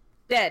 teenagers.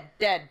 Dead.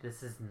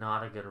 This is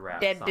not a good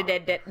rap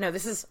Dead. No,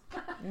 this is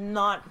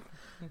not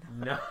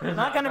No,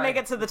 not going to make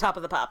it to the top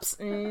of the pops.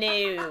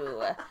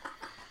 No.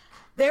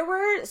 There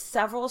were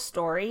several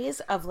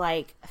stories of,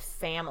 like,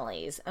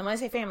 families. And when I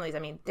say families, I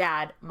mean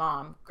dad,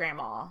 mom,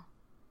 grandma.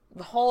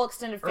 The whole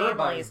extended families.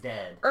 Everybody's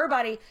dead.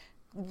 Everybody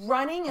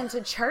running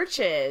into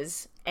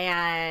churches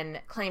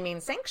and claiming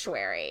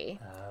sanctuary.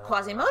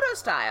 Quasimodo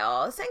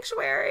style.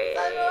 Sanctuary.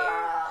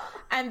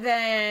 And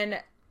then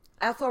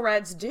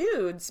Ethelred's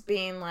dudes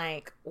being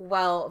like,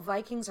 well,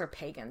 Vikings are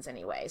pagans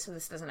anyway, so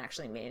this doesn't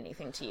actually mean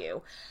anything to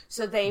you.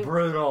 So they...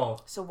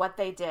 Brutal. So what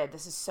they did,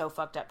 this is so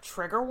fucked up.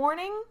 Trigger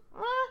warning?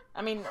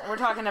 I mean, we're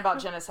talking about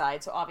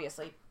genocide, so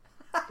obviously.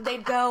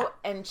 They'd go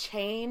and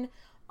chain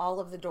all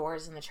of the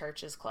doors in the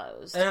churches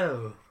closed.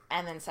 Oh.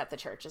 And then set the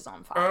churches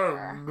on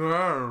fire. Oh,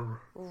 no.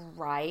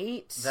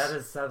 Right? That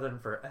is Southern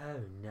for,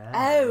 oh, no.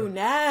 Oh,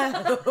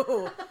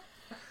 no.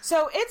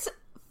 So it's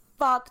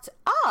fucked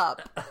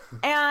up,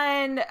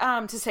 and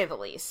to say the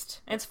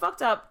least, it's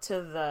fucked up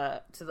to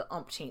the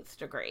umpteenth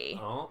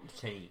degree.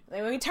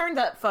 We turned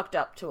that fucked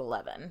up to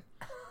 11.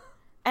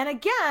 And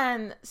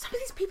again, some of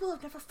these people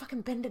have never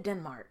fucking been to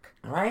Denmark.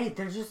 Right,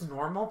 they're just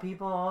normal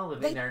people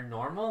living their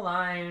normal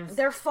lives.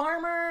 They're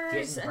farmers.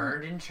 Getting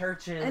burned in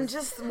churches. And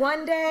just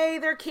one day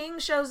their king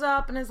shows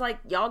up and is like,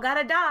 y'all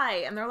gotta die.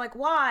 And they're like,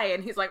 why?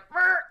 And he's like,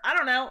 I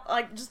don't know.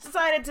 Like, just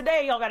decided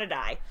today y'all gotta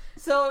die.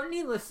 So,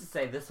 needless to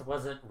say, this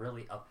wasn't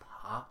really a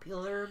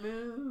popular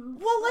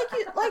move. Well,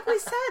 like we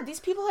said, these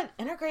people had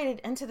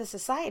integrated into the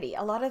society.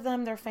 A lot of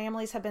them, their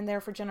families have been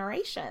there for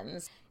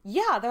generations.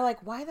 Yeah, they're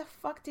like, why the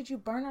fuck did you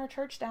burn our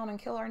church down and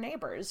kill our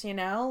neighbors? You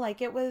know, like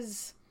it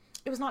was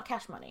not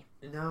cash money.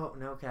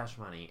 No cash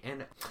money.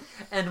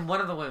 And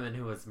one of the women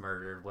who was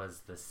murdered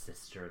was the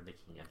sister of the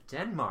King of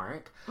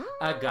Denmark,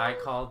 a guy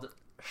called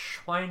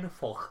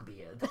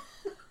Schweinfolkbeard.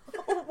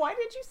 Why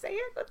did you say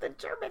it with a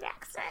German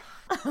accent?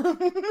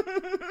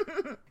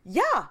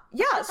 Yeah.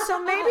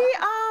 So maybe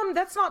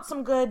that's not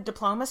some good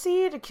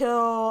diplomacy to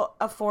kill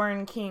a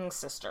foreign king's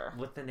sister.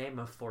 With the name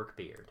of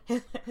Forkbeard.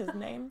 His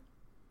name?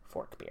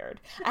 Forkbeard.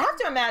 I have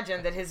to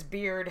imagine that his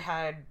beard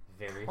had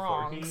very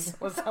prongs.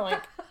 forky. Was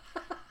like...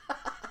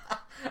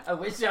 I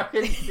wish I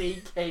could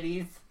see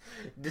Katie's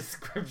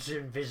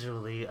description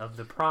visually of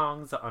the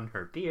prongs on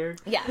her beard.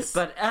 Yes.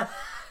 But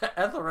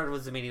Ethelred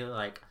was immediately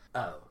like,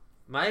 oh,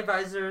 my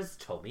advisors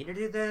told me to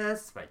do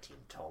this. My team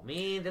told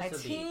me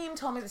this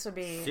would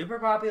be super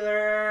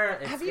popular.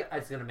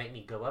 It's going to make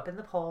me go up in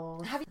the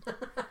polls.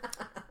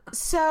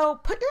 So,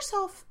 put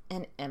yourself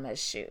in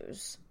Emma's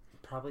shoes.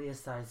 Probably a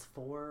size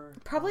 4.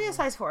 Probably a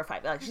size 4 or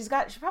 5. Like she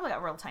probably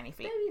got real tiny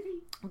feet. Baby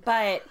feet.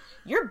 But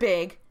you're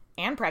big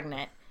and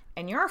pregnant,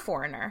 and you're a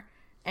foreigner,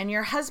 and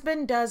your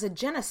husband does a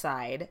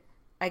genocide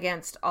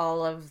against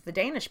all of the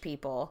Danish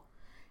people,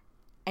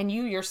 and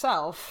you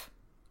yourself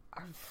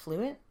are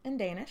fluent in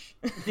Danish.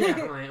 Yeah,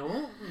 I'm like,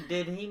 oh,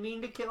 did he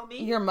mean to kill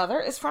me? Your mother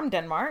is from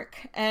Denmark,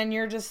 and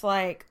you're just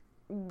like,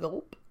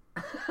 gulp.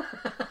 How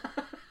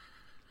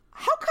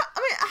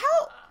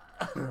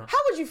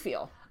would you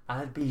feel?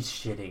 I'd be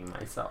shitting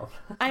myself.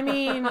 I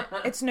mean,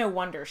 it's no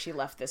wonder she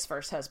left this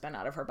first husband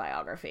out of her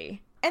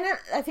biography. And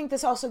I think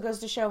this also goes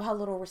to show how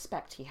little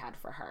respect he had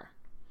for her.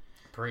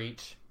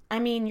 Preach. I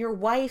mean, your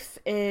wife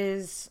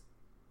is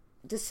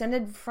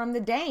descended from the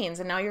Danes,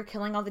 and now you're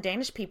killing all the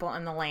Danish people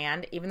in the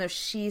land, even though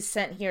she's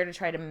sent here to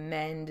try to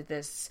mend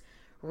this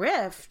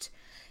rift.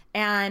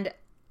 And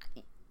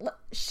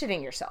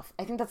shitting yourself.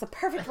 I think that's a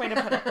perfect way to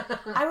put it.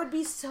 I would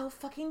be so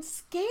fucking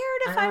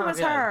scared if I was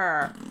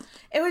her.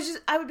 It was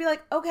just, I would be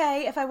like,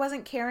 okay, if I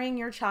wasn't carrying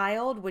your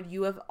child, would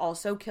you have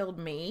also killed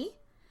me?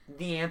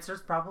 The answer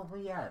is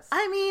probably yes.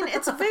 I mean,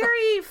 it's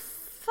very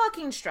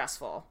fucking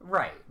stressful.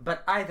 Right.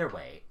 But either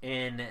way,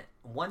 in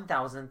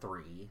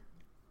 1003,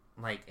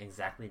 like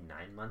exactly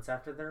 9 months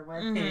after their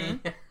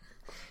wedding,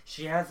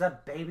 she has a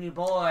baby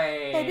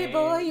boy. Baby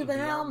boy, you've been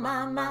on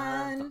my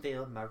mind.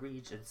 Fulfilled my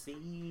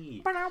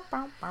regency.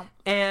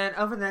 And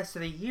over the next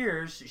 3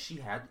 years, she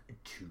had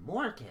 2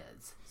 more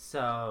kids.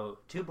 So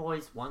 2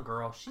 boys, 1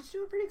 girl. She's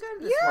doing pretty good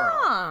in this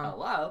world.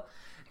 Hello.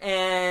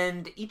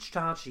 And each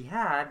child she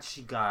had,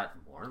 she got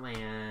more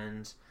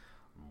land,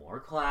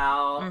 more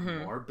clout,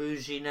 more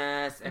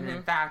bouginess. And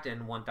in fact,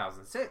 in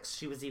 1006,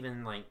 she was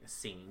even like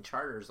singing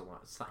charters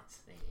alongside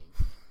singing.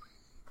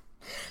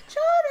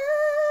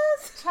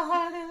 Charters!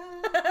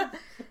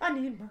 I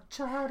need my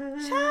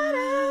charters!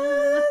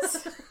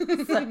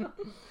 So,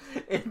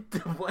 in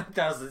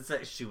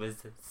 1006, she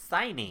was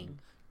signing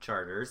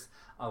charters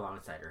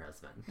alongside her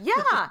husband.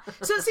 Yeah.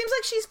 So it seems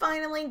like she's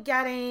finally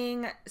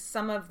getting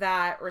some of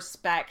that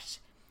respect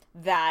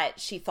that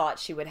she thought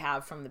she would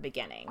have from the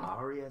beginning.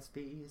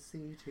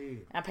 R-E-S-P-E-C-T.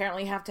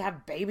 Apparently you have to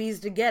have babies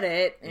to get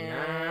it. And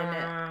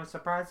yeah,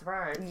 surprise,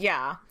 surprise.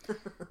 yeah.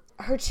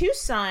 Her two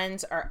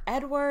sons are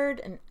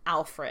Edward and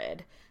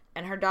Alfred,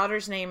 and her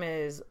daughter's name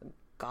is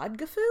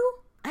Godgefoo?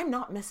 I'm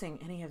not missing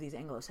any of these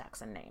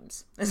Anglo-Saxon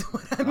names, is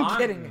what I'm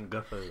getting.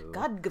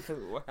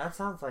 Godgefoo. That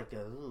sounds like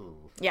a ooh.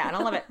 Yeah, I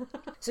don't love it.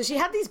 So she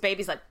had these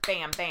babies like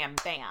bam, bam,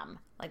 bam,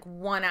 like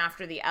one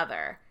after the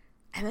other.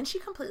 And then she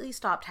completely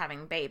stopped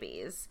having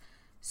babies.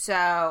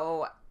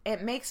 So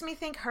it makes me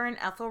think her and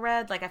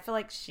Ethelred, like I feel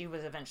like she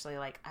was eventually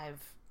like,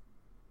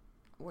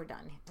 we're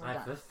done.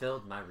 I've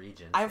fulfilled my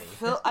regency. I've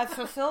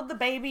fulfilled the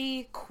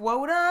baby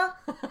quota.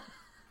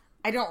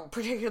 I don't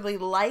particularly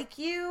like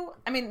you.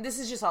 I mean, this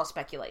is just all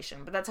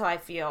speculation, but that's how I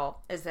feel,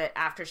 is that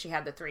after she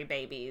had the 3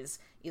 babies,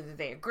 either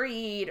they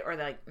agreed or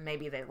like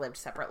maybe they lived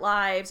separate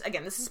lives.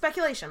 Again, this is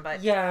speculation,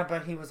 but... Yeah,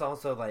 but he was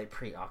also like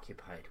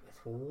preoccupied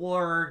with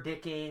war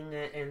dicking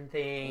and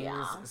things.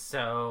 Yeah.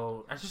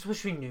 So I just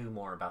wish we knew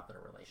more about their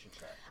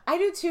relationship. I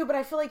do too, but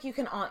I feel like you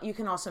can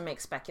also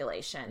make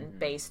speculation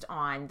based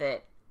on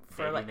that.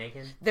 For baby like,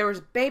 making? There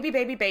was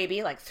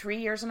baby, like 3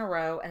 years in a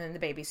row, and then the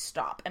babies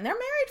stop. And they're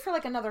married for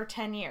like another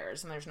 10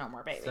 years, and there's no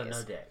more babies. So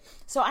no dick.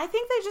 So I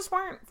think they just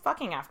weren't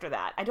fucking after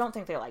that. I don't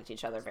think they liked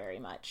each other very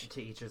much.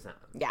 To each his own.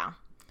 Yeah.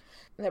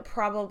 That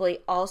probably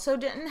also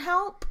didn't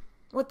help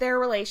with their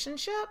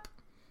relationship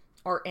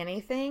or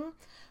anything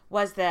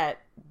was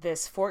that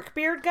this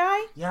Forkbeard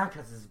guy. Yeah,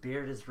 because his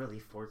beard is really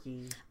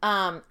forky.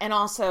 And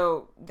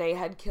also they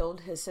had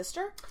killed his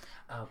sister.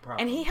 Oh,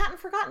 probably. And he hadn't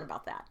forgotten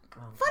about that.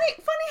 Funny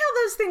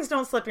how those things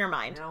don't slip your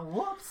mind. Now,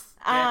 whoops.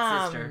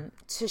 Bad sister.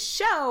 To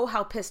show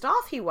how pissed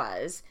off he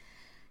was,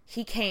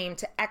 he came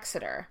to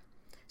Exeter.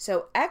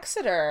 So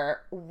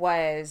Exeter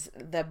was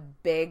the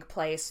big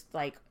place,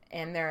 like,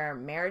 in their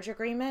marriage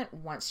agreement,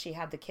 once she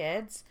had the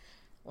kids,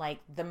 like,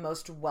 the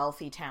most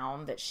wealthy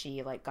town that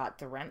she, like, got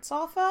the rents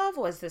off of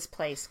was this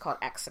place called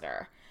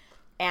Exeter.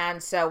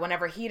 And so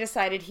whenever he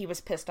decided he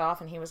was pissed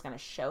off and he was going to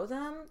show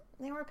them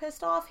they were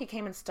pissed off, he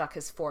came and stuck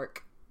his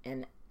fork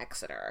in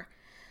Exeter.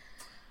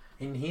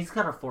 And he's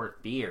got a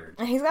forked beard.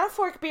 And he's got a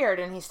forked beard,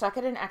 and he stuck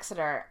it in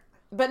Exeter.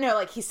 But no,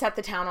 like, he set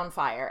the town on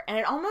fire. And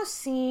it almost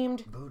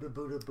seemed...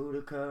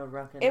 Boudica,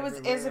 rockin' It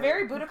was a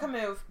very Boudica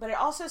move, but it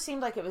also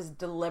seemed like it was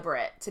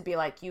deliberate to be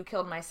like, you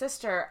killed my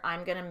sister,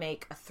 I'm going to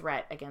make a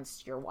threat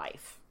against your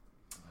wife.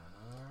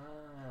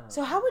 Ah.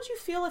 So how would you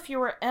feel if you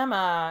were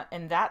Emma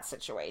in that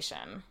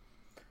situation?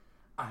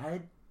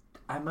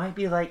 I might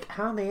be like,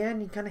 "How,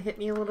 man? You kind of hit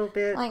me a little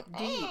bit like,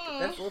 deep. Hey,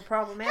 that's a little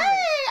problematic."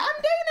 Hey, I'm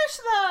Danish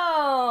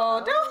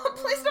though.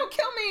 Please don't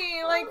kill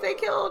me like they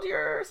killed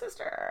your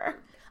sister.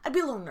 I'd be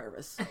a little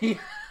nervous.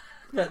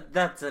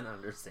 That's an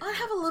understatement.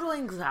 I'd have a little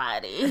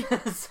anxiety.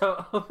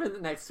 So over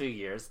the next few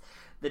years,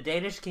 the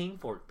Danish king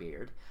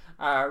Forkbeard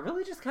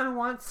really just kind of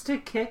wants to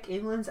kick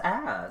England's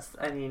ass.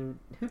 I mean,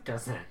 who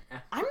doesn't?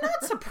 I'm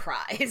not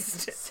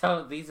surprised.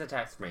 So these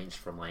attacks range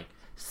from like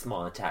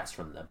small attacks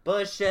from the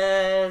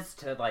bushes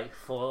to like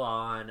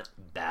full-on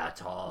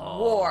battle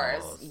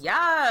wars.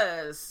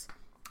 Yes.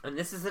 And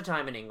this is a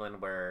time in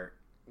England where,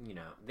 you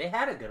know, they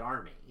had a good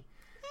army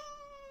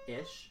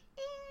ish.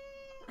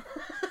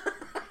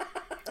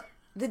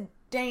 The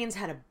Danes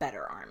had a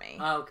better army.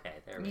 Okay,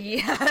 there we go.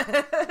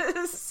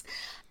 Yes.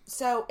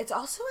 So it's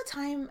also a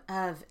time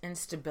of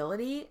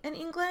instability in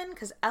England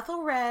because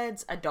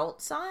Ethelred's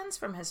adult sons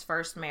from his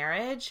first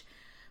marriage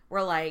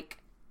were like,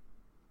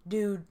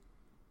 dude,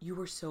 you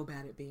were so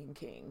bad at being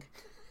king.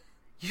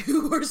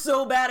 You were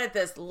so bad at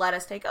this. Let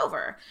us take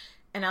over.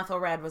 And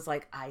Ethelred was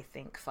like, I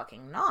think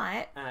fucking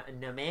not.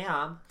 No,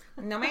 ma'am.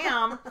 No,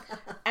 ma'am.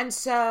 And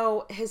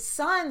so his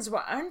sons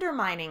were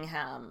undermining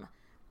him,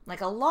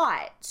 like, a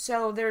lot.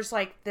 So there's,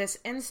 like, this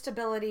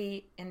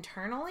instability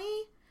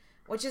internally,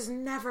 which is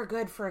never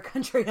good for a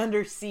country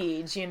under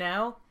siege, you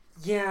know?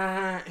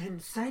 Yeah,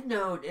 and side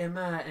note,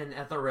 Emma and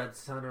Ethelred's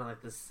son are,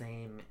 like, the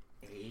same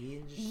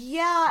age.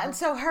 Yeah, and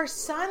so her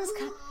sons...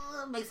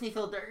 makes me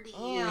feel dirty.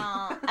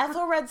 Yeah.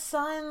 Ethelred's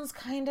sons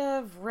kind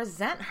of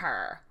resent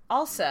her.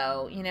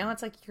 Also, you know,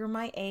 it's like, you're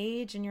my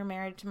age and you're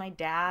married to my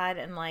dad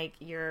and, like,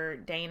 you're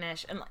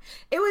Danish. And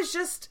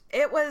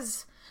it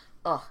was...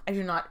 Oh, I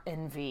do not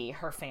envy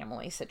her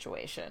family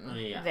situation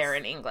there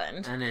in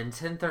England. And in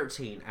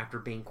 1013, after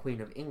being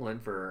Queen of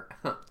England for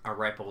a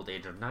ripe old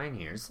age of 9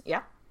 years,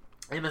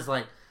 Emma's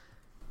like,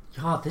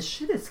 y'all, this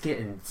shit is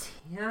getting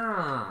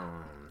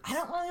down. I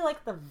don't really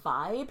like the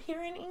vibe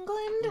here in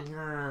England.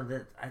 Yeah,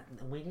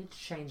 we need to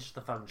change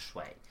the feng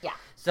shui. Yeah.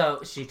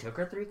 So she took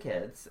her 3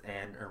 kids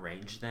and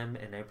arranged them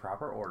in a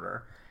proper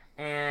order.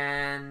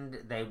 And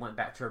they went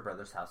back to her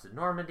brother's house in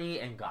Normandy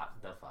and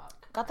got the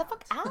fuck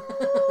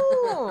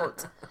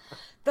out.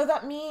 Though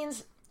that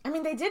means, I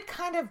mean, they did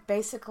kind of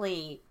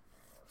basically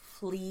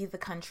flee the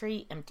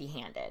country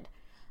empty-handed.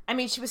 I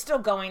mean, she was still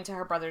going to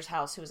her brother's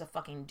house, who was a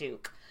fucking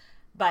duke.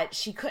 But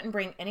she couldn't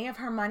bring any of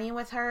her money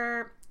with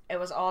her. It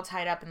was all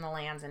tied up in the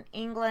lands in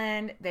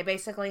England. They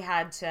basically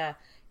had to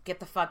get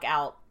the fuck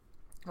out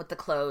with the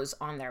clothes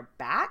on their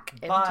back,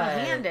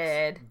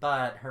 empty-handed.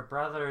 But her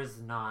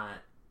brother's not,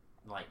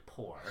 like,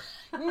 poor.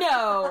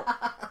 No.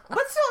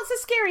 But still, it's a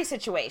scary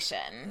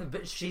situation.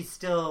 But she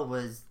still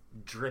was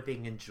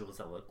dripping in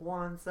jewels at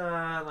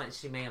Kwanzaa. Like,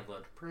 she may have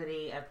looked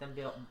pretty at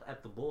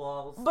the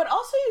balls. But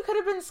also, you could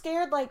have been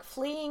scared, like,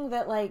 fleeing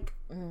that, like,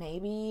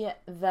 maybe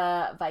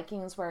the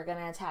Vikings were going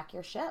to attack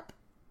your ship.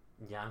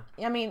 Yeah.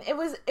 I mean, it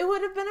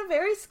would have been a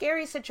very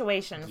scary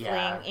situation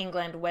fleeing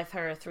England with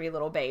her 3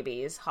 little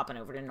babies, hopping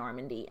over to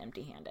Normandy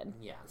empty-handed.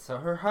 Yeah, so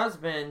her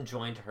husband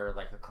joined her,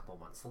 like, a couple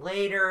months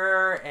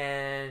later,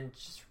 and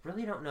just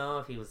really don't know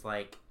if he was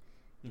like,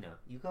 you know,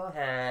 you go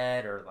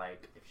ahead, or,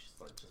 like, if she's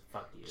like, just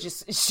fuck you.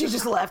 She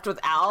just left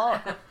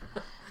without?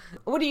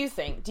 What do you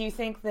think? Do you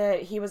think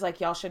that he was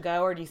like, y'all should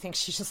go, or do you think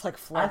she just, like,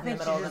 fled in the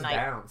middle of the night?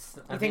 Bounced.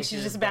 You think she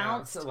just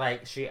bounced?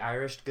 Like, she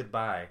Irished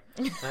goodbye.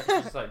 She's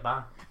just like,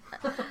 bye.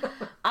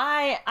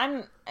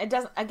 It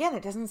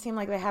doesn't seem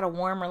like they had a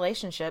warm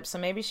relationship, so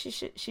maybe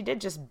she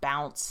did just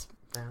bounce.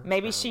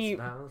 Maybe she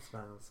didn't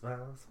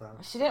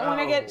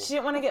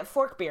want to get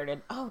fork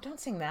bearded. Oh, don't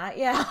sing that.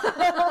 Yeah.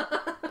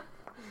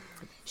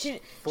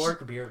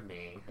 Fork beard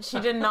me. She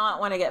did not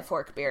want to get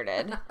fork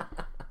bearded.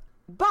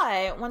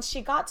 But once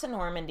she got to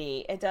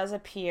Normandy, it does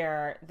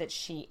appear that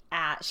she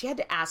had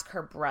to ask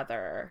her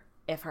brother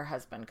if her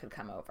husband could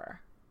come over.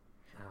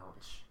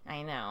 Ouch.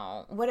 I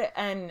know. What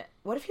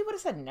if he would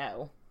have said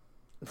no?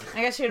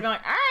 I guess she would have been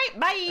like, all right,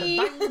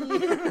 bye.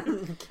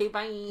 Okay,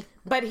 bye.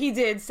 But he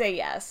did say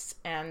yes.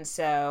 And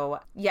so,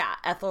 yeah,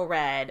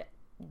 Ethelred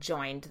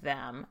joined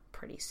them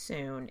pretty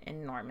soon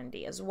in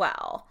Normandy as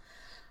well.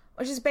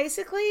 Which is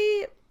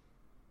basically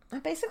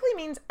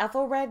means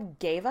Ethelred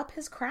gave up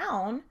his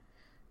crown.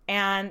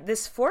 And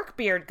this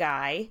Forkbeard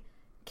guy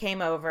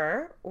came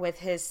over with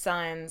his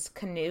sons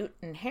Canute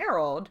and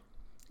Harold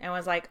and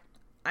was like,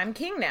 I'm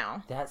king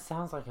now. That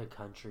sounds like a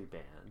country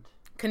band.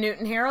 Canute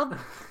and Harold?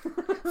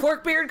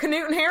 Forkbeard,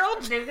 Canute and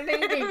Harold? I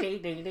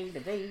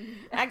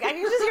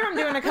can just hear him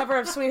doing a cover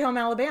of Sweet Home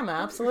Alabama,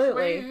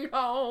 absolutely. Sweet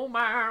Home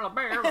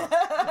Alabama.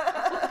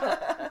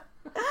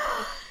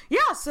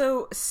 Yeah,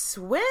 so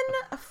Swin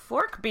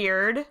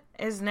Forkbeard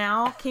is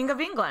now King of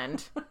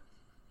England.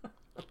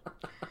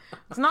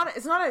 It's not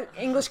an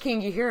English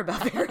king you hear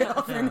about very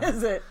often,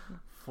 is it?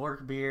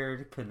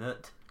 Forkbeard,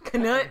 Canute.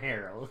 Canute.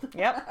 Harold.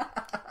 Yep.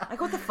 Like,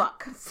 what the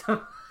fuck?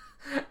 So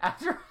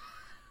after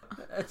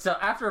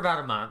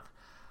about a month,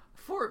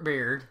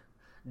 Forkbeard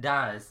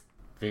dies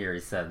very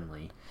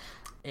suddenly.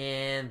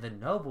 And the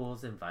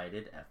nobles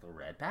invited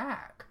Ethelred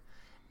back.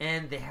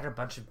 And they had a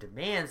bunch of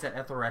demands that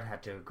Ethelred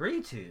had to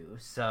agree to.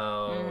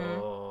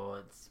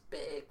 So it's a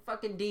big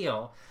fucking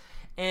deal.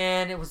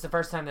 And it was the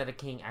first time that a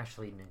king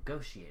actually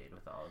negotiated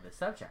with all of his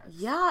subjects.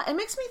 Yeah, it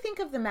makes me think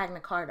of the Magna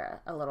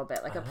Carta a little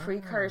bit, like a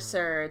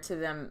precursor to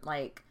them,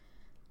 like,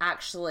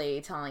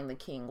 actually telling the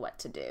king what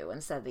to do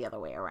instead of the other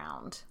way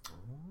around.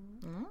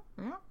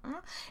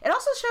 It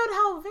also showed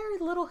how very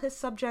little his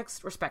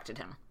subjects respected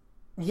him.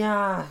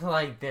 Yeah,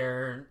 like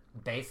they're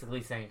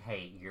basically saying,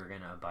 hey, you're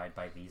going to abide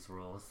by these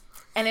rules.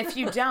 And if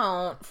you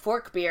don't,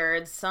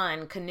 Forkbeard's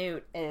son,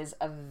 Canute, is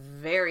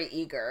very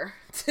eager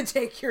to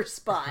take your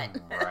spot.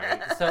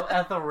 Right. So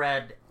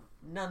Ethelred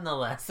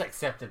nonetheless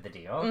accepted the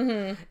deal.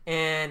 Mm-hmm.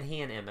 And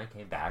he and Emma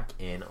came back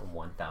in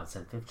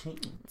 1015.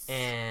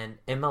 And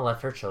Emma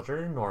left her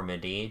children in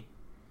Normandy.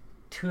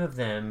 2 of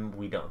them,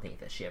 we don't think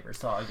that she ever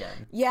saw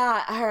again.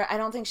 Yeah, I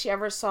don't think she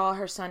ever saw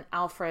her son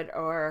Alfred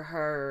or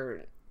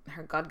her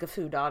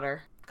Godgafoo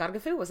daughter.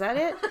 Godgafoo, was that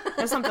it?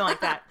 Or something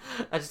like that.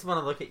 I just want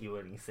to look at you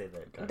when you say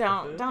that.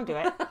 Don't do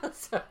it.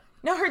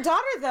 No, her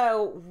daughter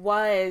though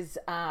was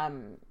at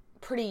a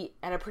pretty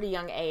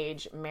young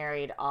age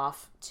married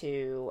off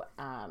to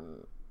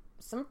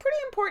some pretty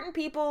important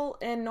people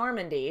in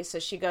Normandy. So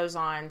she goes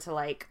on to,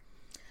 like,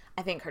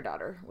 I think her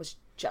daughter was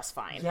just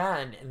fine. Yeah,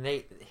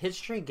 and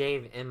history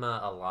gave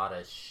Emma a lot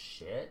of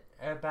shit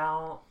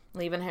about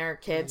leaving her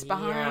kids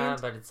behind. Yeah,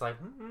 but it's like,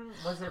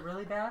 was it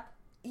really bad?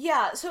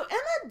 Yeah, so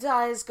Emma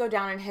does go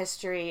down in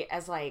history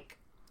as, like,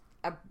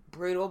 a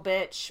brutal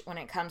bitch when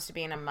it comes to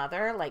being a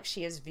mother. Like,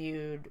 she is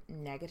viewed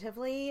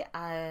negatively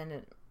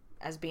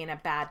as being a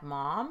bad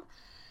mom.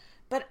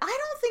 But I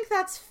don't think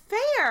that's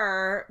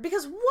fair,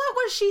 because what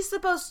was she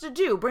supposed to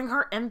do? Bring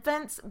her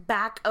infants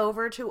back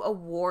over to a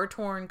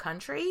war-torn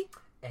country?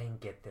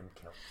 And get them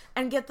killed.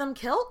 And get them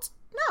killed?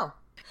 No.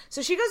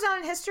 So she goes down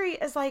in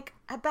history as, like,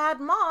 a bad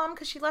mom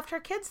because she left her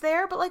kids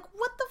there, but, like,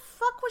 what the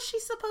fuck was she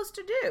supposed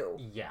to do?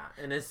 Yeah,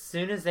 and as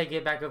soon as they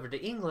get back over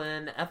to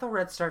England,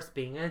 Ethelred starts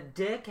being a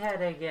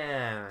dickhead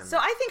again. So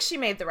I think she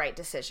made the right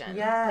decision.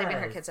 Yes.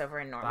 Leaving her kids over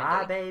in Normandy.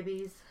 Bye,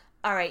 babies.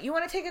 All right, you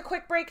want to take a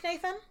quick break,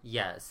 Nathan?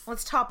 Yes.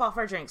 Let's top off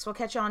our drinks. We'll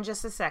catch you on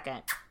just a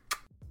second.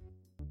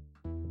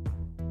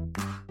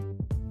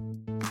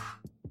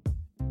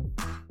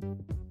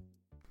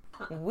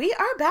 We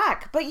are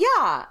back. But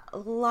yeah,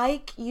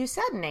 like you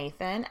said,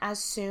 Nathan, as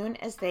soon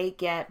as they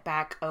get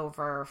back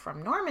over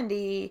from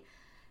Normandy,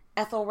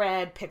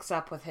 Ethelred picks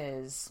up with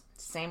his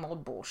same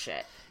old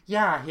bullshit.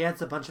 Yeah, he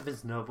has a bunch of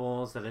his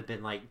nobles that had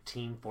been, like,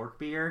 Team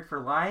Forkbeard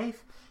for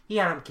life. He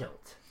had them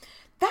killed.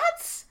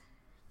 That's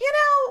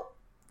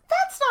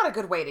not a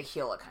good way to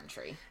heal a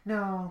country.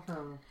 No.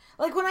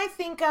 Like, when I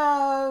think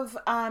of,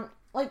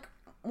 like,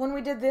 when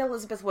we did the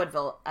Elizabeth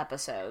Woodville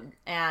episode,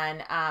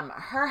 and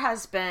her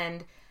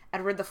husband,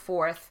 Edward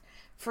IV,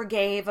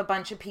 forgave a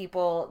bunch of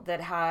people that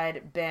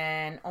had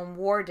been on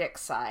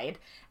Warwick's side.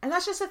 And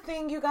that's just a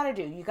thing you gotta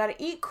do. You gotta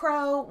eat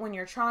crow when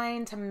you're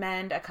trying to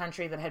mend a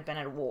country that had been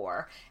at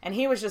war. And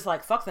he was just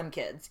like, fuck them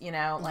kids, you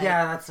know? Like,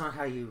 yeah, that's not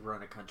how you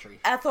run a country.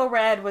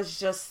 Ethelred was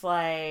just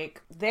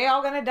like, they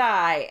all gonna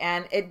die.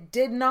 And it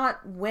did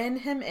not win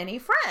him any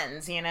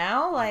friends, you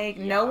know? Like,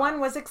 no one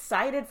was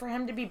excited for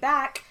him to be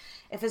back.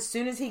 If as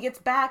soon as he gets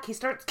back, he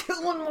starts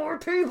killing more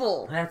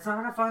people. That's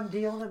not a fun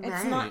deal to make.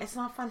 It's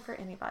not fun for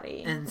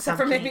anybody. And except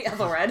for maybe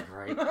Ethelred.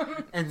 Right.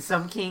 And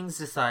some kings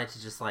decide to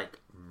just, like,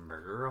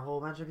 murder a whole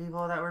bunch of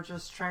people that were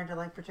just trying to,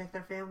 like, protect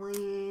their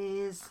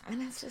families.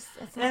 And it's just...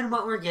 And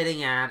what we're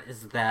getting at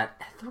is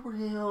that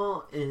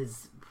Ethelred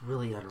is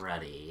really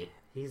unready.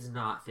 He's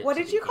not fit What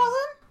to did be you call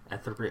king.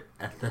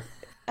 him?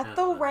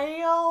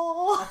 Ethelred.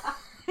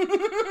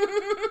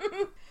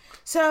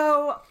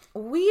 So,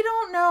 we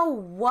don't know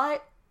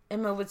what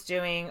Emma was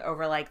doing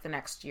over, like, the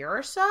next year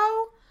or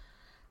so,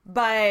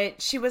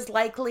 but she was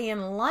likely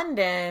in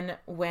London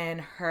when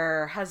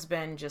her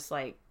husband just,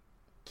 like,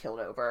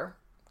 killed over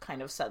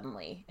kind of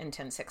suddenly in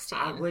 1016.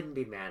 I wouldn't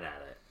be mad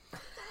at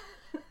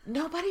it.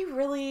 Nobody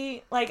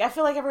really, like, I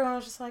feel like everyone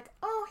was just like,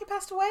 oh, he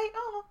passed away?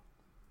 Oh.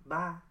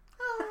 Bye.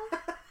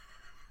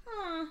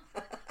 Oh.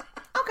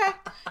 Okay.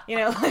 You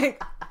know,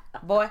 like,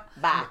 boy,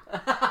 bye.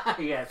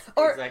 Yes,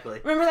 Or, exactly.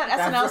 Remember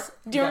that SNL,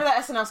 do you remember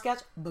that SNL sketch?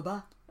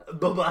 Bye-bye.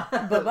 Bye-bye.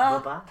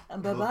 Bye-bye.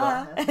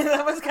 Bye-bye.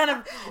 That was kind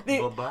of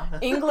Bye-bye.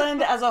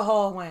 England as a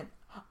whole went,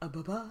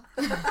 bye-bye.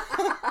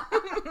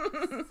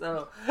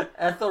 So,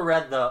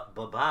 Ethelred the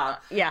Baba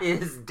Yeah.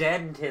 is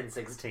dead in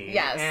 1016.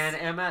 Yes. And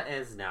Emma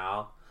is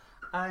now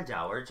a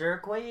dowager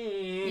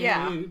queen.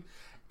 Yeah.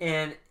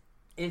 And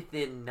if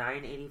the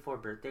 984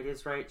 birthday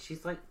is right,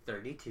 she's like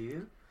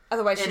 32.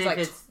 Otherwise, she's and like,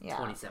 if it's yeah.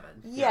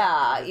 27.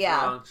 Yeah, If it's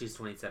yeah. wrong, she's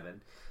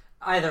 27.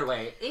 Either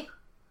way.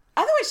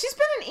 Otherwise, she's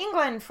been in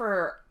England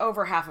for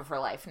over half of her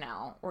life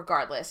now,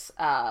 regardless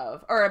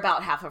of, or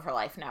about half of her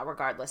life now,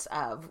 regardless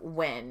of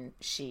when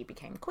she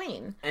became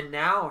queen. And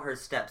now her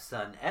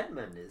stepson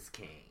Edmund is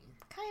king.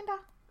 Kinda.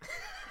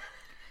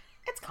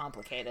 It's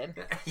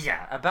complicated.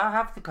 Yeah, about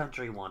half the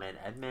country wanted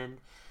Edmund,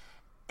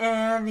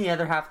 and the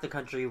other half of the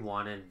country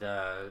wanted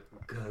the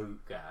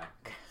goat guy.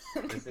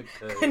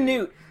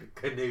 Canute.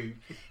 Canute.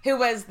 Who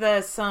was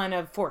the son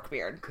of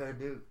Forkbeard.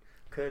 Canute.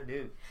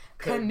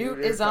 Canute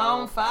is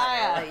on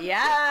fire.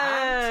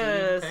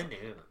 Yes. I'm Team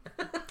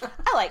Canute.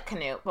 I like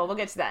Canute, but we'll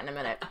get to that in a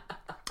minute.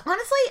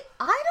 Honestly,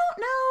 I don't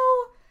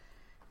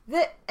know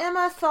that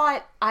Emma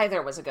thought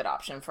either was a good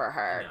option for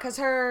her. Because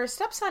her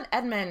stepson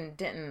Edmund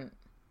didn't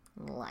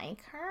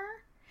like her.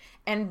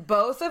 And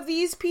both of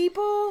these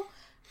people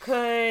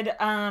could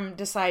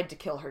decide to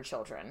kill her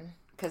children.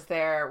 Because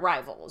they're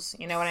rivals.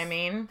 You know what I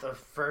mean? The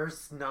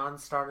first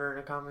non-starter in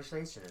a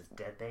conversation is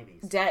dead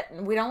babies.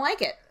 We don't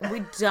like it.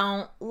 We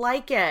don't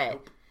like it.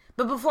 Nope.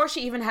 But before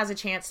she even has a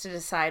chance to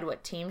decide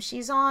what team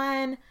she's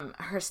on,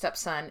 her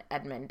stepson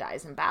Edmund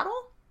dies in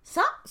battle.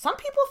 Some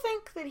people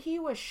think that he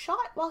was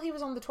shot while he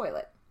was on the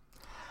toilet.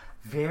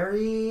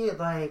 Very,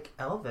 like,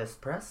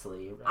 Elvis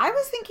Presley. Right? I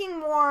was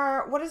thinking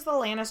more, what is the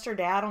Lannister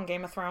dad on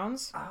Game of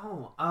Thrones?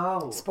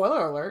 Oh.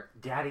 Spoiler alert.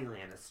 Daddy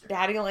Lannister.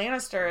 Daddy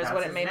Lannister is That's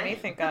what it made name. me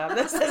think of.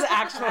 This is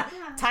actual...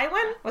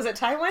 Tywin? Was it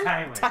Tywin?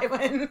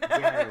 Tywin.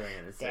 Daddy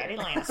Lannister. Daddy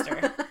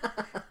Lannister.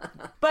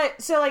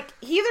 But, so, like,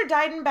 he either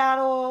died in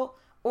battle,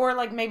 or,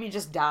 like, maybe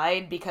just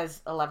died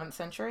because 11th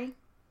century.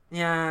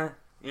 Yeah.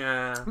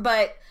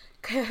 But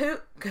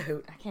Cahoot,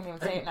 I can't even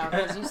say it now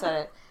because you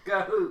said it.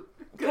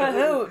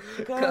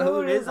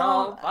 Cahoot is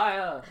on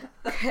fire.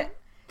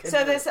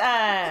 So this,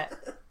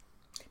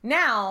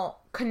 now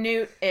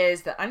Canute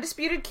is the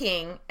undisputed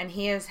king, and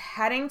he is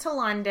heading to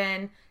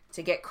London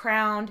to get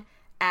crowned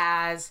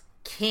as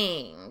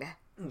king.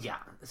 Yeah,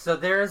 so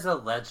there is a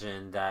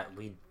legend that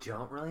we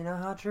don't really know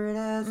how true it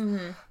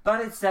is,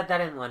 but it's said that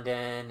in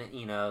London,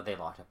 you know, they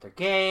locked up their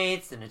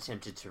gates and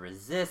attempted to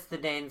resist the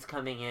Danes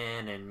coming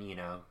in and, you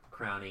know,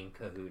 crowning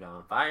Cahoot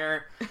on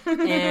fire.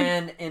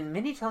 And in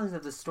many tellings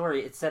of the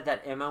story, it said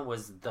that Emma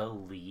was the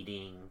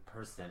leading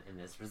person in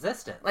this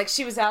resistance. Like,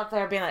 she was out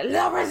there being like,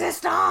 La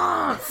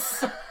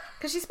Resistance!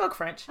 Because she spoke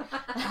French.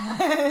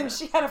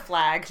 She had a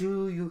flag.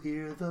 Do you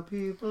hear the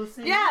people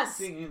singing? Yes!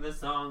 Singing the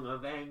song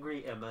of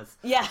angry Emmas.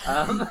 Yeah.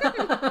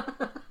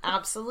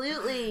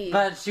 Absolutely.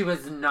 But she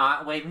was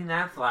not waving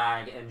that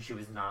flag, and she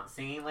was not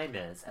singing Les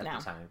Mis at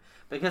the time.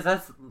 Because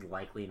that's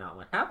likely not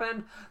what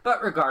happened.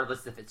 But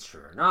regardless if it's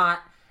true or not,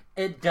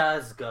 it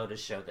does go to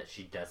show that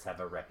she does have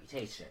a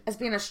reputation. As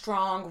being a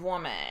strong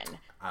woman.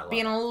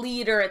 Being that. a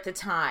leader at the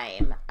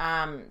time.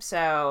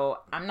 So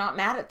I'm not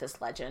mad at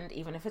this legend,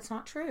 even if it's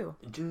not true.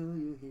 Do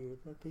you hear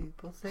the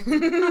people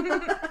singing?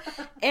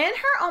 In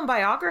her own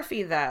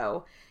biography,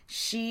 though,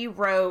 she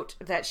wrote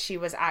that she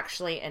was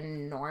actually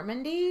in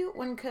Normandy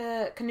when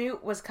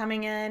Canute was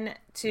coming in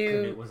to...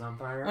 Canute was on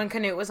fire? When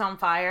Canute was on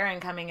fire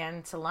and coming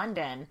into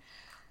London.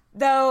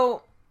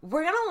 Though,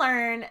 we're going to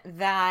learn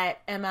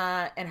that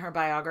Emma, in her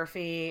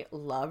biography,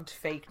 loved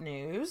fake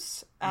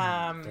news.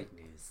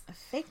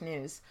 Fake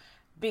news.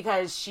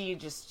 Because she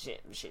just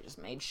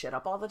made shit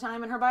up all the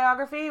time in her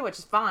biography, which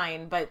is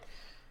fine, but...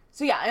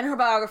 So yeah, in her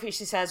biography,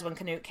 she says when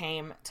Canute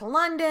came to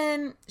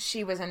London,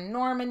 she was in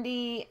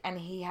Normandy, and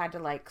he had to,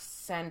 like,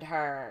 send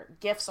her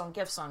gifts on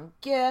gifts on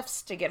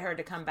gifts to get her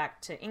to come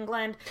back to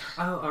England.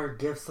 Oh, are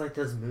gifts like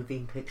those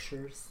moving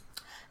pictures?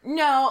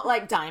 No,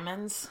 like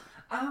diamonds.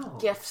 Oh.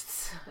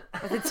 Gifts.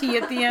 With a T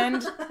at the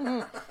end.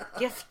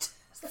 Gift.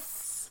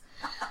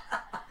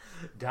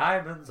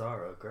 Diamonds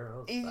are a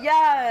girl's best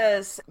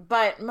Yes,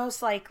 but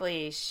most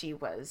likely she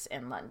was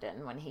in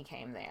London when he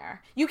came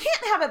there. You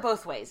can't have it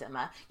both ways,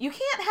 Emma. You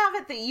can't have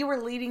it that you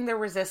were leading the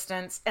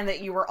resistance and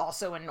that you were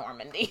also in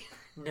Normandy.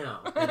 No,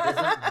 it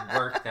doesn't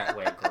work that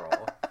way,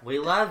 girl. We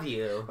love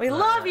you. We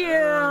love you,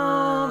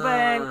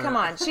 but come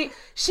on.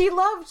 She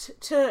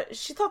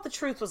thought the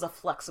truth was a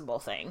flexible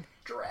thing.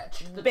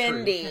 Stretch the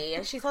Bendy.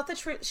 truth. She thought the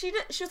truth. She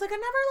was like, I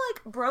never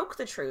like broke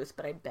the truth,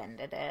 but I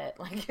bended it.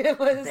 Like it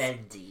was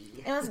bendy.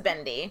 It was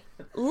bendy.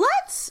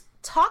 Let's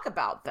talk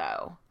about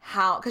though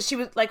how, because she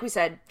was, like we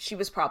said, she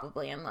was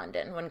probably in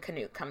London when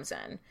Canute comes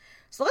in.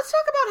 So let's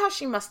talk about how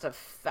she must have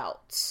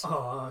felt.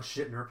 Oh,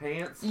 shit in her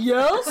pants?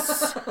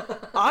 Yes,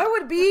 I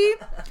would be,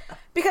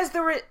 because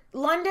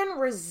London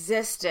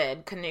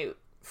resisted Canute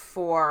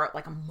for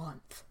like a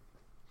month.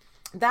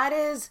 That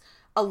is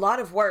a lot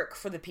of work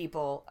for the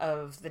people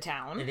of the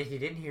town. And if you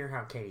didn't hear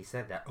how Katie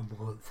said that, a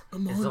month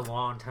is a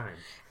long time.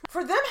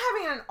 For them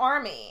having an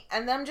army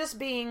and them just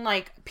being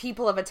like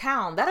people of a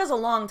town, that is a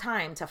long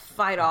time to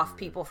fight off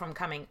people from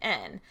coming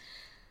in.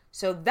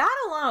 So that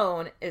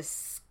alone is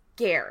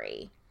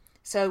scary.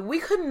 So we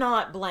could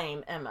not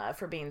blame Emma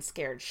for being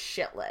scared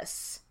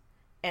shitless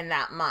in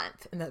that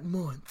month.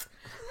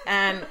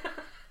 And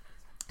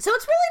so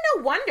it's really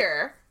no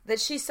wonder that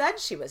she said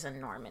she was in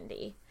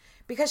Normandy,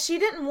 because she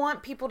didn't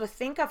want people to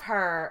think of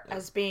her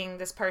as being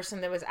this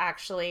person that was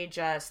actually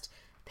just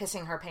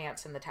pissing her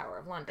pants in the Tower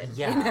of London.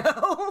 Yeah. You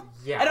know?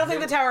 Yeah. I don't think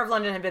the Tower of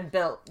London had been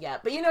built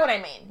yet, but you know what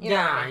I mean. You know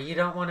what I mean. You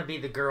don't want to be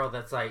the girl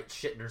that's like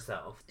shitting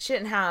herself. She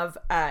didn't have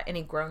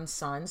any grown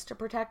sons to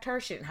protect her.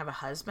 She didn't have a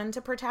husband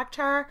to protect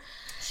her.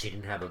 She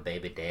didn't have a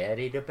baby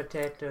daddy to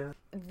protect her.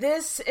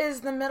 This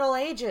is the Middle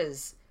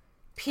Ages.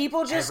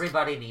 People just...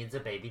 Everybody needs a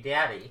baby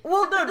daddy.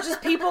 Well, no,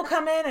 just people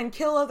come in and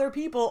kill other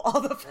people all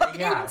the fucking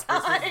time.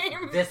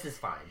 This is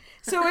fine.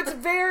 So it's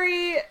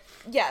very...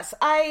 Yes,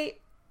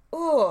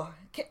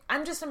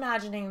 I'm just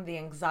imagining the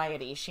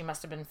anxiety she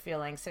must have been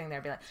feeling sitting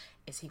there being like,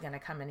 is he going to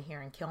come in here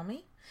and kill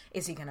me?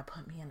 Is he going to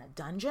put me in a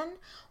dungeon?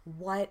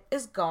 What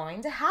is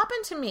going to happen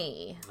to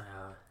me?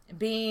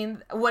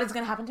 What is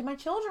going to happen to my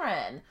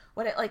children?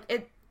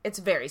 It's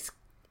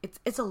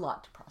a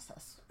lot to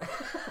process.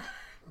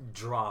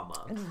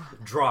 Drama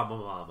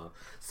mama.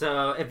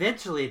 So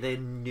eventually the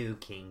new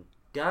king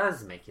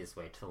does make his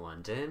way to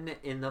London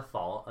in the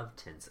fall of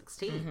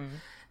 1016. Mm-hmm.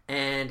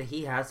 And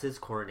he has his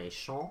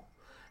coronation.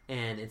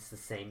 And it's the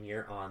same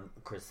year on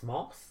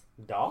Christmas.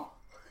 Da.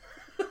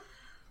 What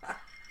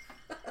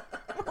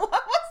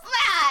was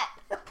that?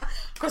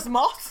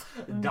 Christmas?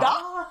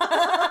 Da.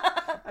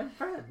 I'm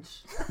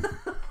French.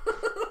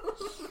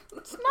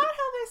 It's not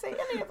how they say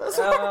any of those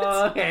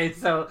words. Okay,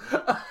 so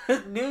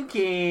new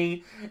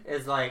king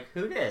is like,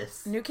 who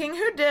dis? New king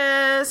who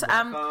dis?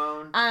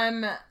 Phone.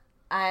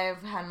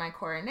 I've had my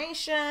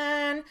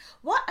coronation.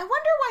 What? I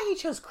wonder why he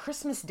chose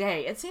Christmas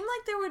Day. It seemed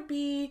like there would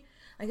be...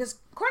 Like, his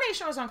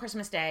coronation was on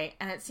Christmas Day,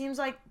 and it seems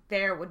like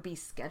there would be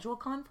schedule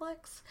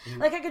conflicts.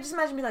 Like, I could just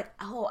imagine be like,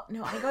 oh,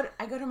 no, I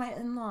go to my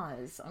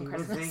in-laws on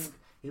Christmas.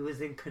 He was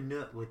in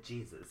Canute with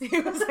Jesus.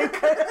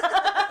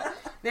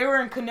 They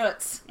were in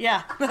Canuts.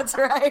 Yeah, that's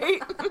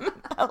right.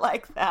 I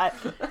like that.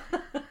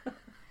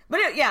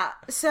 But yeah,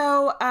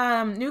 so,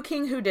 new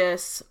king who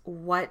dis,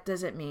 what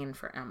does it mean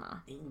for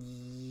Emma?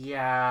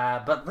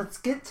 Yeah, but let's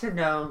get to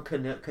know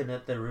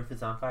Canute, the roof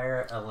is on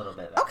fire, a little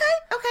bit. Okay.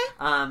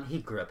 He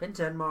grew up in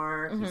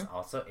Denmark. Mm-hmm. He's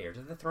also heir to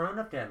the throne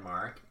of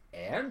Denmark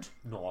and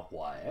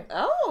Norway.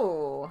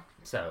 Oh.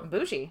 So.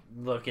 Bougie.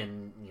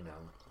 Looking,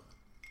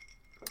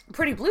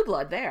 pretty blue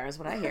blood there is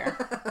what I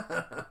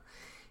hear.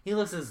 He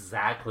looks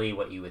exactly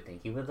what you would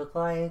think he would look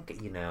like.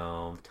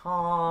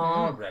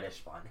 Tall,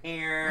 reddish blonde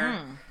hair.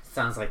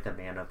 Sounds like the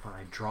man of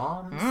my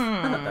drums.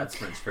 That's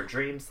French for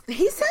dreams.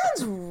 He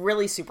sounds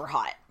really super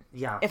hot.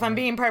 Yeah. If I'm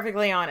being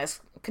perfectly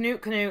honest.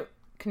 Canute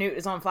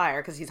is on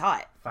fire because he's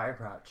hot. Fire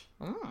crotch.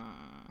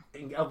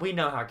 We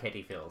know how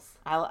Katie feels.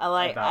 I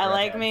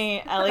like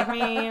me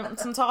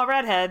some tall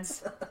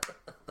redheads.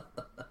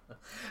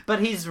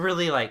 But he's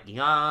really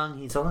young.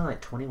 He's only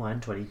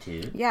 21,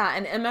 22. Yeah,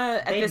 and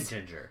Emma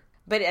ginger.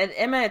 But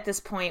Emma at this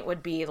point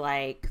would be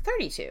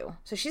 32.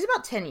 So she's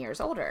about 10 years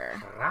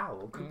older.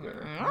 Wow,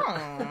 cougar.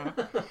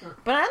 But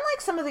unlike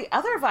some of the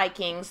other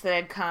Vikings that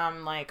had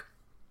come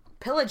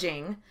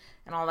pillaging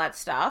and all that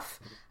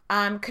stuff.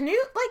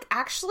 Canute, like,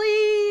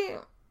 actually,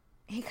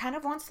 he kind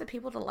of wants the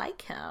people to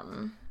like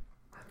him.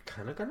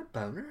 Kind of got a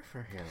boner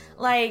for him.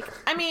 Like,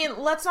 I mean,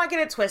 let's not get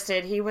it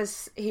twisted. He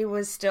was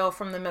still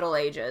from the Middle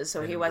Ages,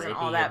 so he wasn't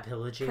all that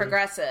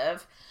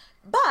progressive.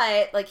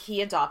 But, like,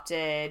 he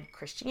adopted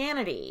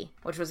Christianity,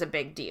 which was a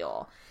big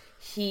deal.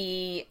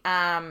 He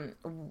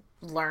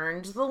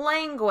learned the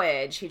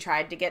language. He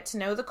tried to get to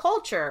know the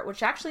culture,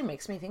 which actually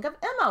makes me think of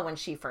Emma when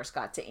she first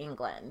got to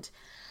England.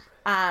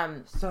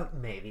 So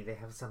maybe they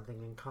have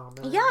something in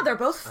common. Yeah, they're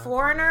both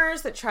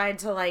foreigners that tried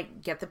to,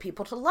 like, get the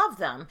people to love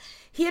them.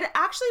 He had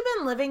actually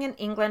been living in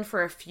England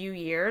for a few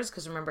years,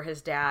 because remember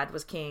his dad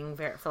was king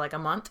for like a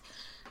month.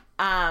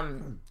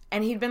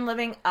 And he'd been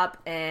living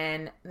up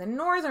in the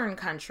northern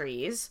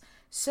countries,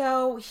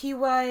 so he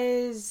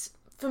was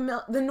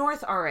familiar. The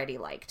North already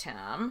liked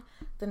him.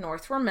 The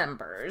North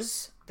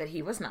remembers that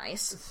he was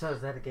nice. So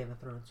is that a Game of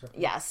Thrones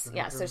reference? Yes,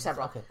 there's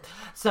several. Okay.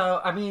 So,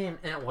 I mean,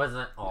 it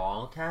wasn't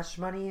all cash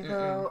money,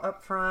 though,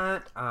 up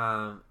front.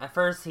 At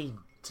first, he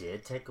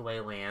did take away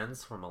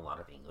lands from a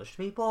lot of English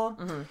people.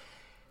 Mm-hmm.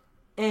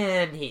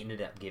 And he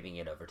ended up giving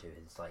it over to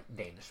his, like,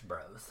 Danish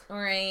bros.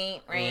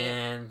 Right.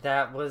 And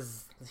that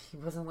was... He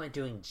wasn't, like,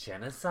 doing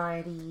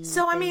genocide-y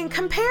So, I mean,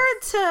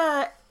 compared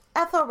to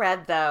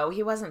Ethelred, though,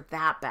 he wasn't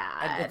that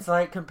bad. It's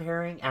like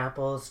comparing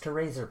apples to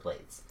razor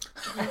blades.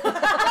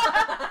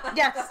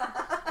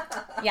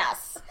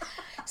 Yes.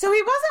 So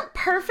he wasn't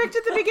perfect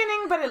at the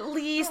beginning, but at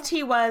least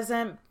he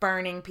wasn't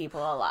burning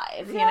people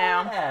alive, you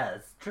know?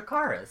 Yes,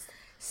 Dracarys.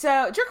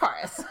 So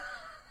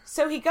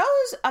he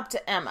goes up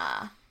to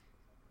Emma,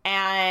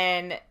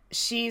 and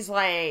she's,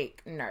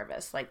 like,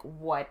 nervous. Like,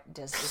 what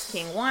does this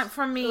king want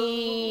from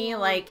me?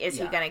 Like, is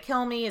he gonna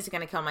kill me? Is he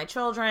gonna kill my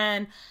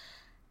children?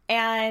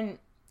 And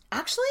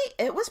actually,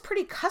 it was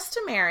pretty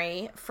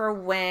customary for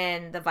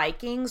when the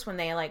Vikings, when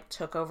they, like,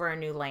 took over a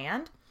new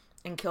land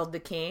and killed the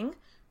king,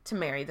 to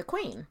marry the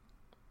queen.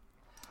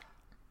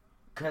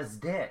 'Cause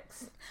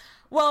dicks.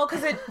 Well,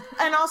 because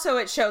and also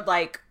it showed,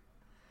 like,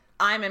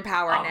 I'm in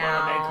power now. I'm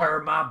gonna make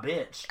her my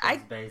bitch.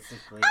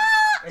 Basically.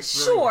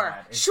 It's sure.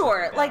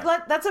 Really like,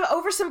 that's an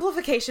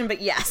oversimplification,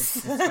 but yes.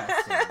 It's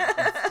disgusting.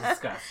 It's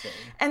disgusting.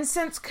 And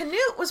since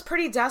Canute was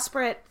pretty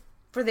desperate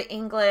for the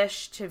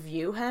English to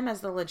view him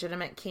as the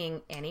legitimate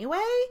king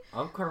anyway,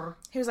 okay,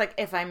 he was like,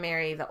 if I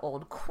marry the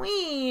old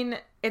queen,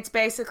 it's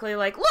basically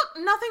like, look,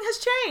 nothing has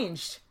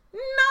changed.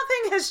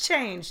 Nothing has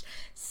changed.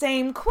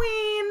 Same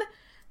queen.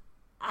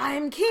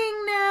 I'm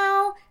king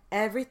now.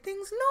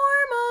 Everything's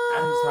normal.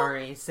 I'm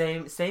sorry.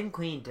 Same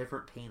queen,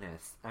 different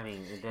penis. I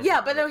mean,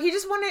 yeah, but no, he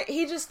just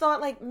thought,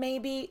 like,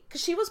 maybe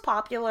because she was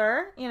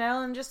popular, you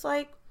know, and just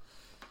like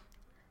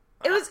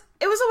it was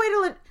a way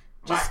to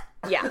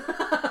yeah.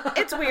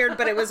 It's weird,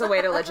 but it was a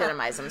way to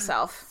legitimize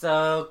himself.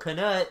 So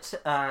Canute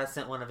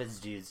sent one of his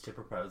dudes to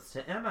propose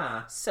to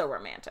Emma. So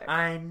romantic.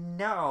 I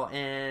know,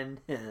 and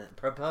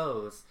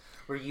propose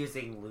we're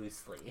using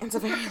loosely. It's a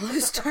very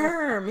loose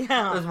term.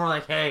 Yeah, it was more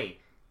like, hey,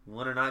 you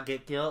want to not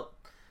get killed?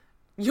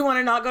 You want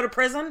to not go to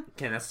prison?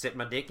 Can I stick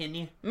my dick in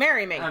you?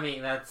 Marry me. I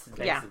mean, that's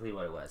basically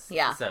what it was.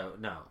 Yeah. So,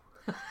 no.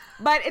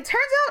 But it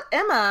turns out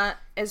Emma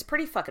is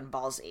pretty fucking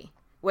ballsy,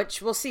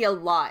 which we'll see a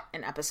lot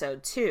in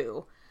episode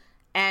 2.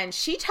 And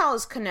she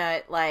tells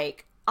Canute,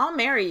 like, I'll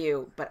marry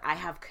you, but I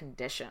have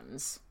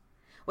conditions.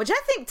 Which I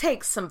think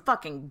takes some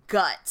fucking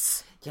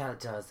guts. Yeah,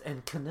 it does.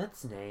 And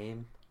Canute's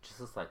name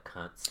just looks like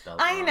cunt spelled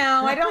I wrong.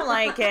 know, I don't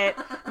like it.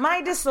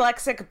 My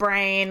dyslexic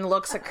brain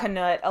looks at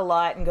Canute a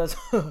lot and goes,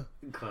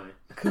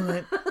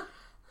 Canute.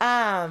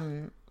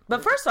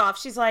 But first off,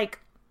 she's like,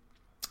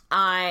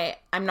 I'm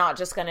not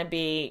just gonna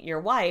be your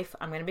wife,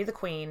 I'm gonna be the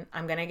queen,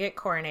 I'm gonna get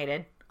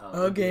coronated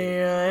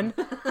again.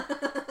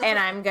 And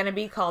I'm gonna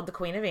be called the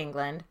Queen of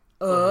England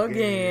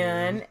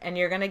again. And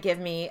you're gonna give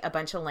me a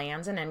bunch of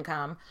lands and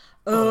income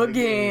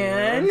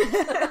again.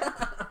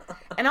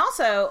 And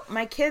also,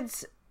 my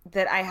kids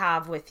that I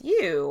have with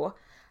you,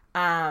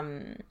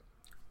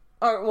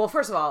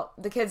 first of all,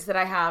 the kids that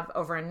I have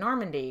over in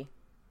Normandy,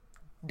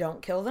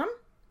 don't kill them.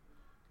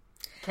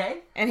 Okay.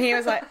 And he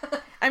was like,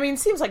 I mean,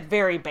 seems like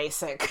very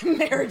basic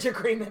marriage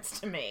agreements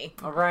to me.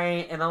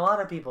 Right, and a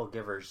lot of people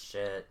give her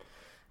shit,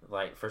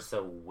 like, for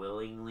so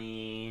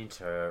willingly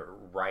to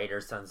write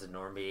her sons of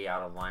Normandy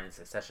out of line in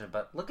succession,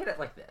 but look at it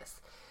like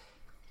this.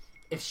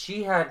 If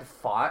she had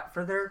fought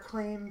for their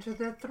claim to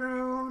the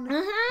throne,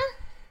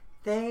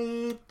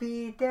 they'd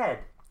be dead.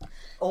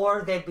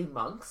 Or they'd be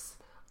monks.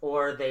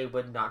 Or they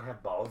would not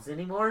have balls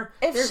anymore.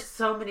 There's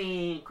so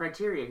many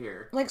criteria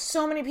here. Like,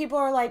 so many people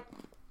are like,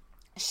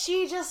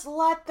 she just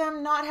let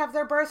them not have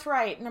their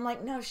birthright. And I'm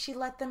like, no, she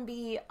let them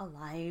be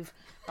alive.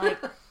 Like,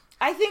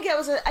 I think it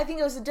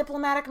was a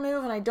diplomatic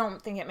move, and I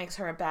don't think it makes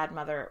her a bad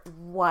mother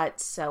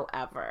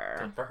whatsoever.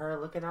 Good for her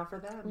looking out for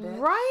that, bitch.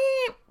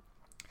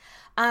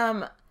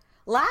 Right?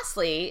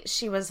 Lastly,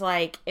 she was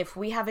like, if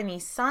we have any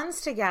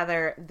sons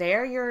together,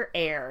 they're your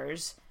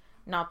heirs,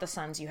 not the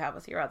sons you have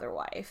with your other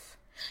wife.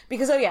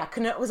 Because,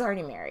 Canute was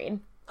already married.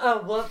 Oh,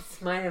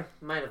 whoops. Might have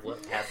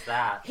looked past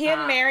that. He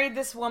had married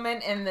this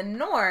woman in the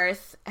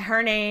north.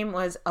 Her name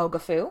was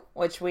Ogafu,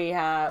 which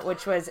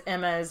was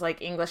Emma's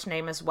like English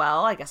name as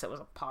well. I guess it was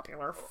a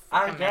popular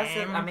I guess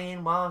name. I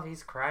mean, well, if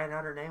he's crying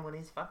out her name when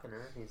he's fucking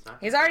her,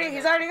 He's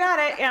already got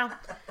it. Yeah.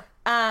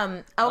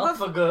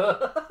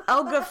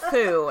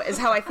 Ogafu is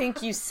how I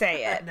think you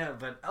say it. No,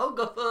 but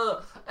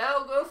Ogafu.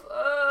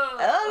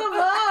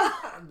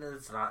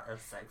 That's not a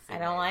sexy. I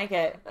don't like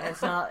it.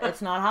 It's not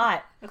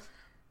hot.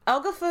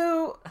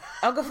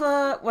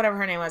 Ogafu, whatever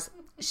her name was,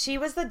 she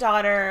was the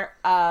daughter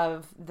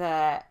of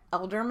the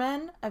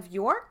alderman of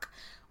York,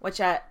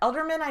 which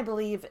alderman, I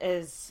believe,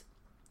 is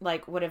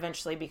like would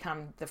eventually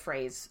become the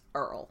phrase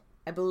earl,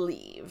 I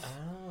believe.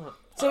 Oh.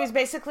 So he's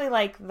basically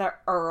like the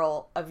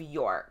Earl of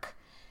York.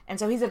 And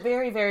so he's a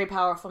very, very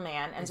powerful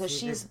man. And so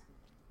she's...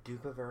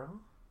 Duke of Earl?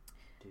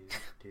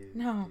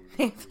 No.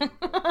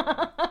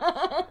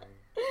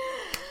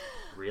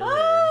 Reel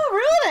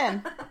it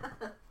in.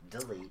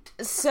 Delete.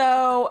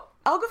 So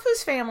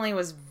Elgafu's family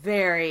was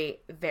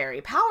very,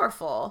 very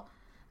powerful.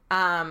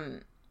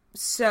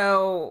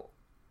 So,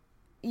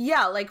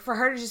 yeah, like for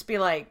her to just be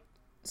like,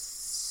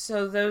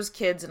 so those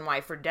kids and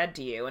wife are dead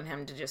to you, and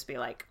him to just be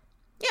like,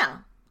 yeah,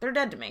 they're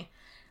dead to me.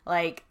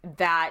 Like,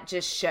 that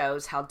just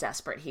shows how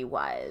desperate he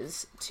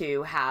was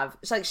to have...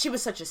 It's like, she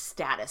was such a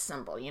status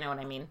symbol, you know what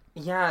I mean?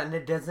 Yeah, and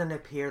it doesn't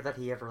appear that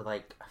he ever,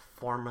 like,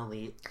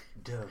 formally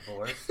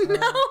divorced her.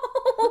 No!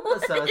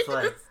 So it's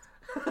like...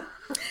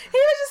 He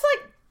was just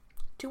like,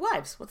 2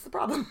 wives, what's the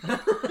problem?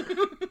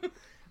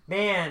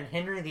 Man,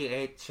 Henry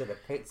VIII should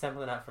have picked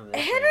something up from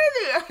this. Henry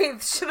VIII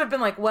should have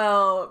been like,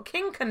 well,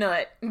 King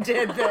Canute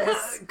did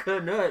this.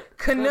 Canute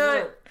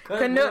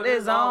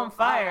is on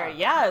fire.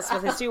 Yes,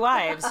 with his 2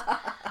 wives.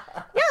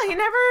 Yeah, he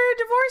never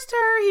divorced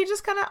her. He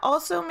just kind of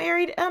also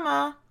married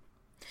Emma.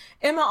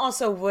 Emma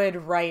also would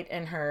write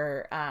in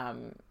her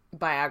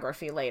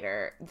biography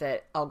later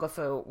that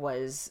Elgafu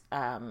was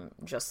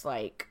just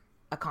like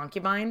a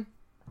concubine.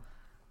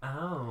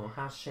 Oh,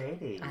 how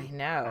shady. I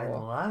know. I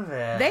love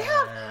it. They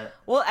have...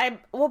 Well,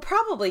 we'll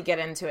probably get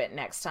into it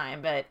next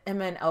time, but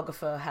Emma and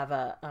Elgafu have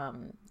a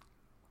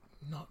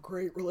not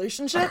great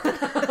relationship,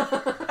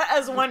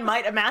 as one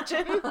might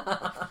imagine.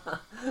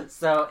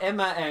 So,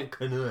 Emma and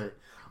Canute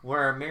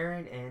were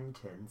married in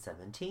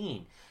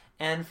 1017.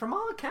 And from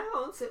all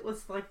accounts, it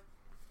was like,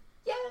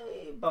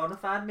 yay, bona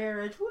fide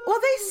marriage. Woo. Well,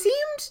 they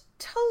seemed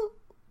to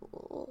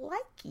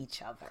like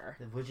each other,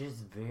 which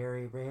is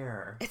very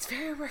rare. It's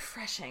very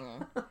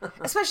refreshing,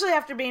 especially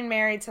after being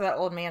married to that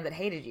old man that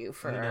hated you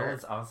for... You know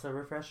what's also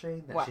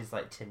refreshing? That what? She's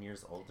like 10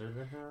 years older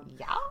than him.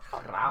 Yeah.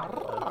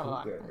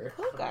 Cougar.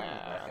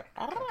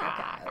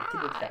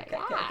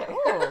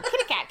 Ooh,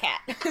 kitty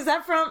cat. Is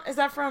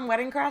that from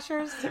Wedding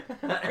Crashers?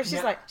 Or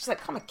she's like,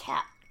 I'm a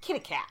cat. Kitty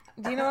cat.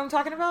 Do you know what I'm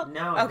talking about?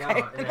 No, I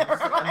okay.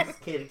 don't. I'm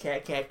just kitty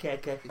cat.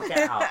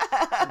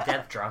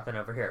 Death dropping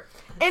over here.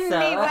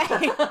 Anyway,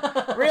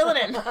 reel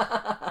it in.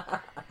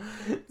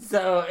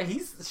 So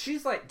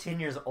she's like 10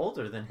 years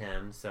older than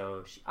him,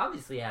 so she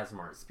obviously has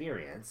more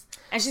experience.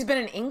 And she's been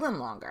in England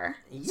longer.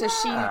 Yeah. So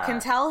she can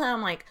tell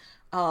him like,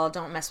 oh,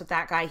 don't mess with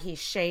that guy. He's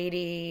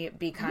shady.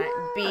 Be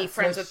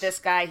friends with this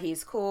guy.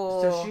 He's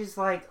cool. So she's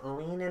like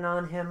leaning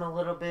on him a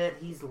little bit.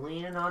 He's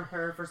leaning on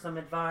her for some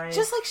advice.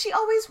 Just like she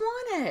always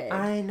wanted.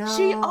 I know.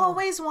 She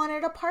always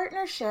wanted a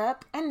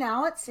partnership, and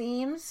now it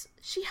seems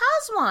she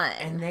has one.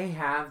 And they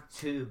have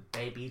 2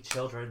 baby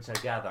children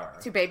together.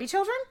 2 baby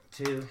children?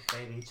 2 baby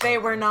children. They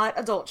were not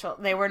adult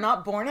children. They were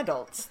not born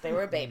adults. They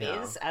were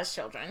babies as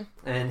children.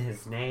 And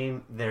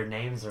their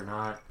names are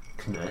not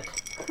Knut.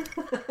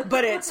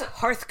 But it's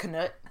Hearth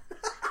Knut.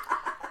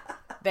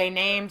 They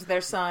named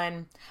their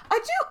son. I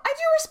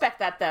do respect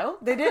that though.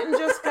 They didn't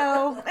just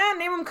go,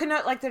 name him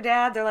Knut like their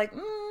dad. They're like,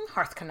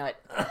 Hearth Knut.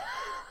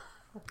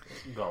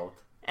 Gold.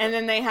 And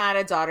then they had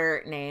a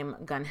daughter named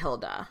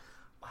Gunhilda.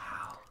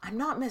 Wow. I'm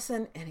not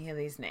missing any of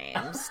these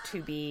names,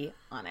 to be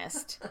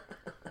honest.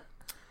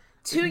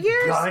 2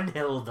 years.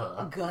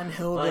 Gunhilda.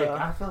 Gunhilda. Like,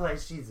 I feel like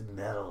she's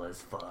metal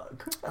as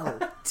fuck. Oh,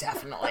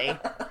 definitely.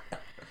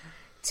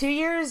 2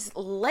 years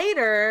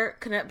later,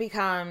 Canute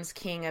becomes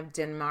king of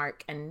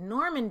Denmark and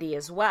Normandy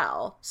as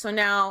well. So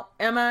now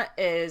Emma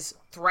is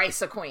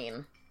thrice a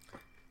queen.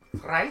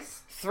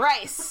 Thrice.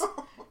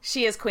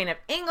 She is queen of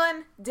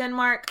England,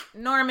 Denmark,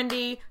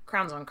 Normandy.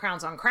 Crowns on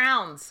crowns on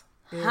crowns.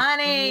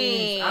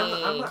 Honey.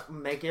 I'm gonna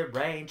make it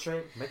rain,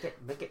 Trick. Make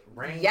it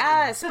rain.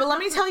 Yes, but let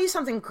me tell you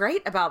something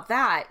great about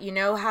that. You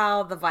know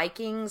how the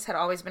Vikings had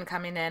always been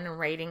coming in and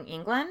raiding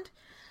England?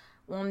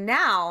 Well,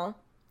 now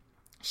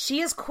she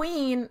is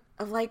queen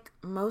of like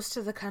most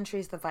of the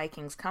countries the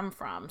Vikings come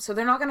from. So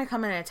they're not going to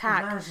come and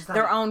attack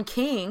their own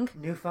king.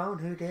 New phone,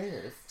 who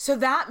dares? So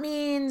that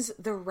means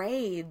the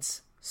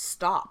raids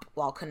stop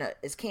while Canute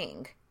is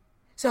king.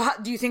 So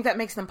do you think that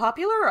makes them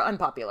popular or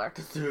unpopular?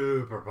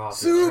 Super popular.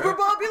 Super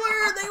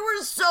popular! They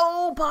were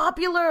so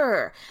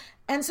popular!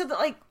 And so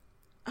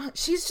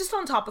she's just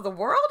on top of the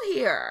world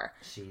here.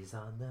 She's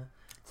on the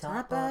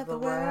Top of the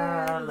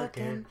world,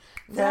 looking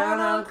down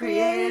on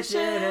creation,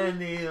 and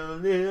the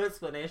only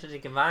explanation she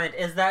can find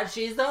is that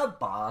she's a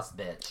boss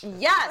bitch.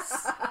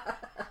 Yes.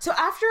 So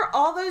after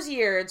all those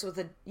years with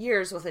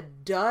a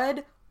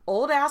dud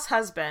old ass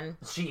husband,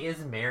 she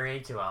is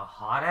married to a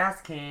hot ass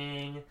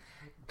king.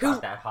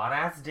 Got that hot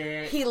ass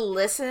dick. He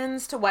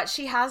listens to what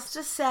she has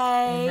to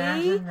say.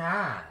 Imagine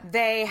that.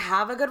 They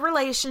have a good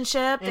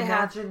relationship. They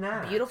Imagine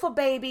have that. beautiful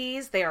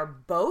babies. They are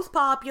both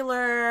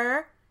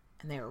popular.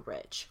 And they are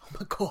rich. Oh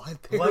my God.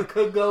 What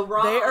could go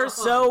wrong? They are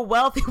so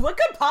wealthy. What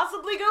could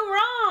possibly go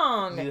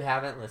wrong? You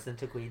haven't listened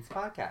to Queen's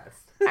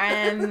podcast.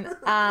 And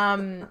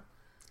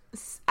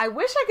I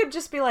wish I could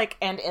just be like,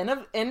 and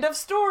end of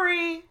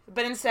story.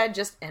 But instead,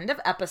 just end of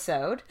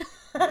episode.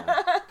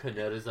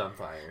 Canute is on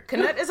fire.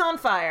 Canute is on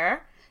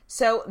fire.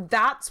 So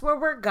that's where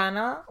we're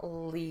gonna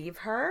leave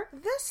her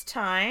this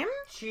time.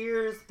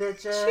 Cheers,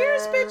 bitches.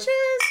 Cheers,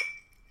 bitches.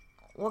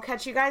 We'll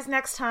catch you guys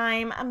next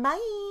time.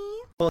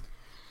 Bye.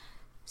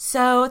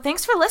 So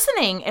thanks for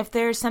listening. If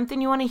there's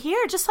something you want to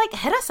hear, just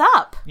hit us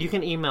up. You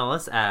can email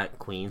us at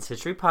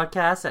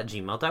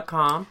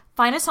queenshistorypodcast@gmail.com.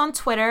 Find us on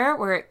Twitter.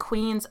 We're at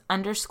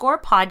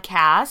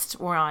Queens_podcast.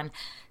 We're on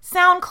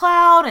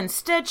SoundCloud and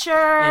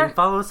Stitcher. And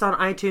follow us on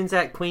iTunes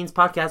at Queens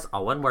Podcast,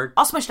 all one word.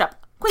 All smushed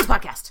up. Queens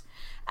Podcast.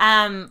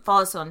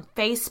 Follow us on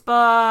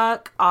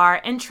Facebook.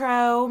 Our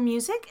intro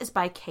music is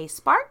by K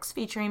Sparks,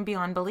 featuring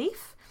Beyond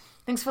Belief.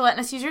 Thanks for letting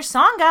us use your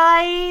song,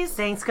 guys.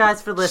 Thanks,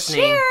 guys, for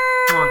listening.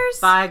 Cheers.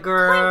 Bye,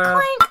 girl.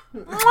 Clink,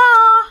 clink.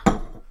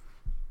 Mwah.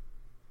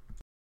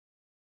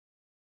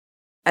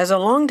 As a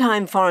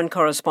longtime foreign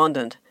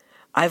correspondent,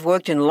 I've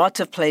worked in lots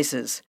of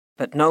places,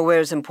 but nowhere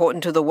as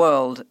important to the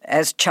world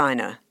as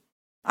China.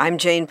 I'm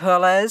Jane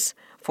Perlez,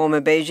 former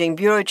Beijing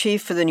bureau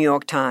chief for the New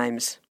York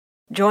Times.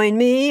 Join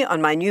me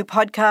on my new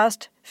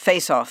podcast,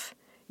 Face Off,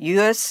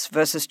 U.S.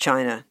 versus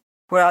China,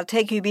 where I'll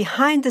take you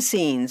behind the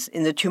scenes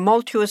in the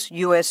tumultuous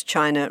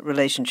U.S.-China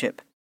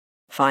relationship.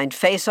 Find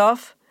Face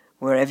Off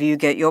wherever you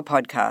get your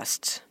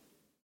podcasts.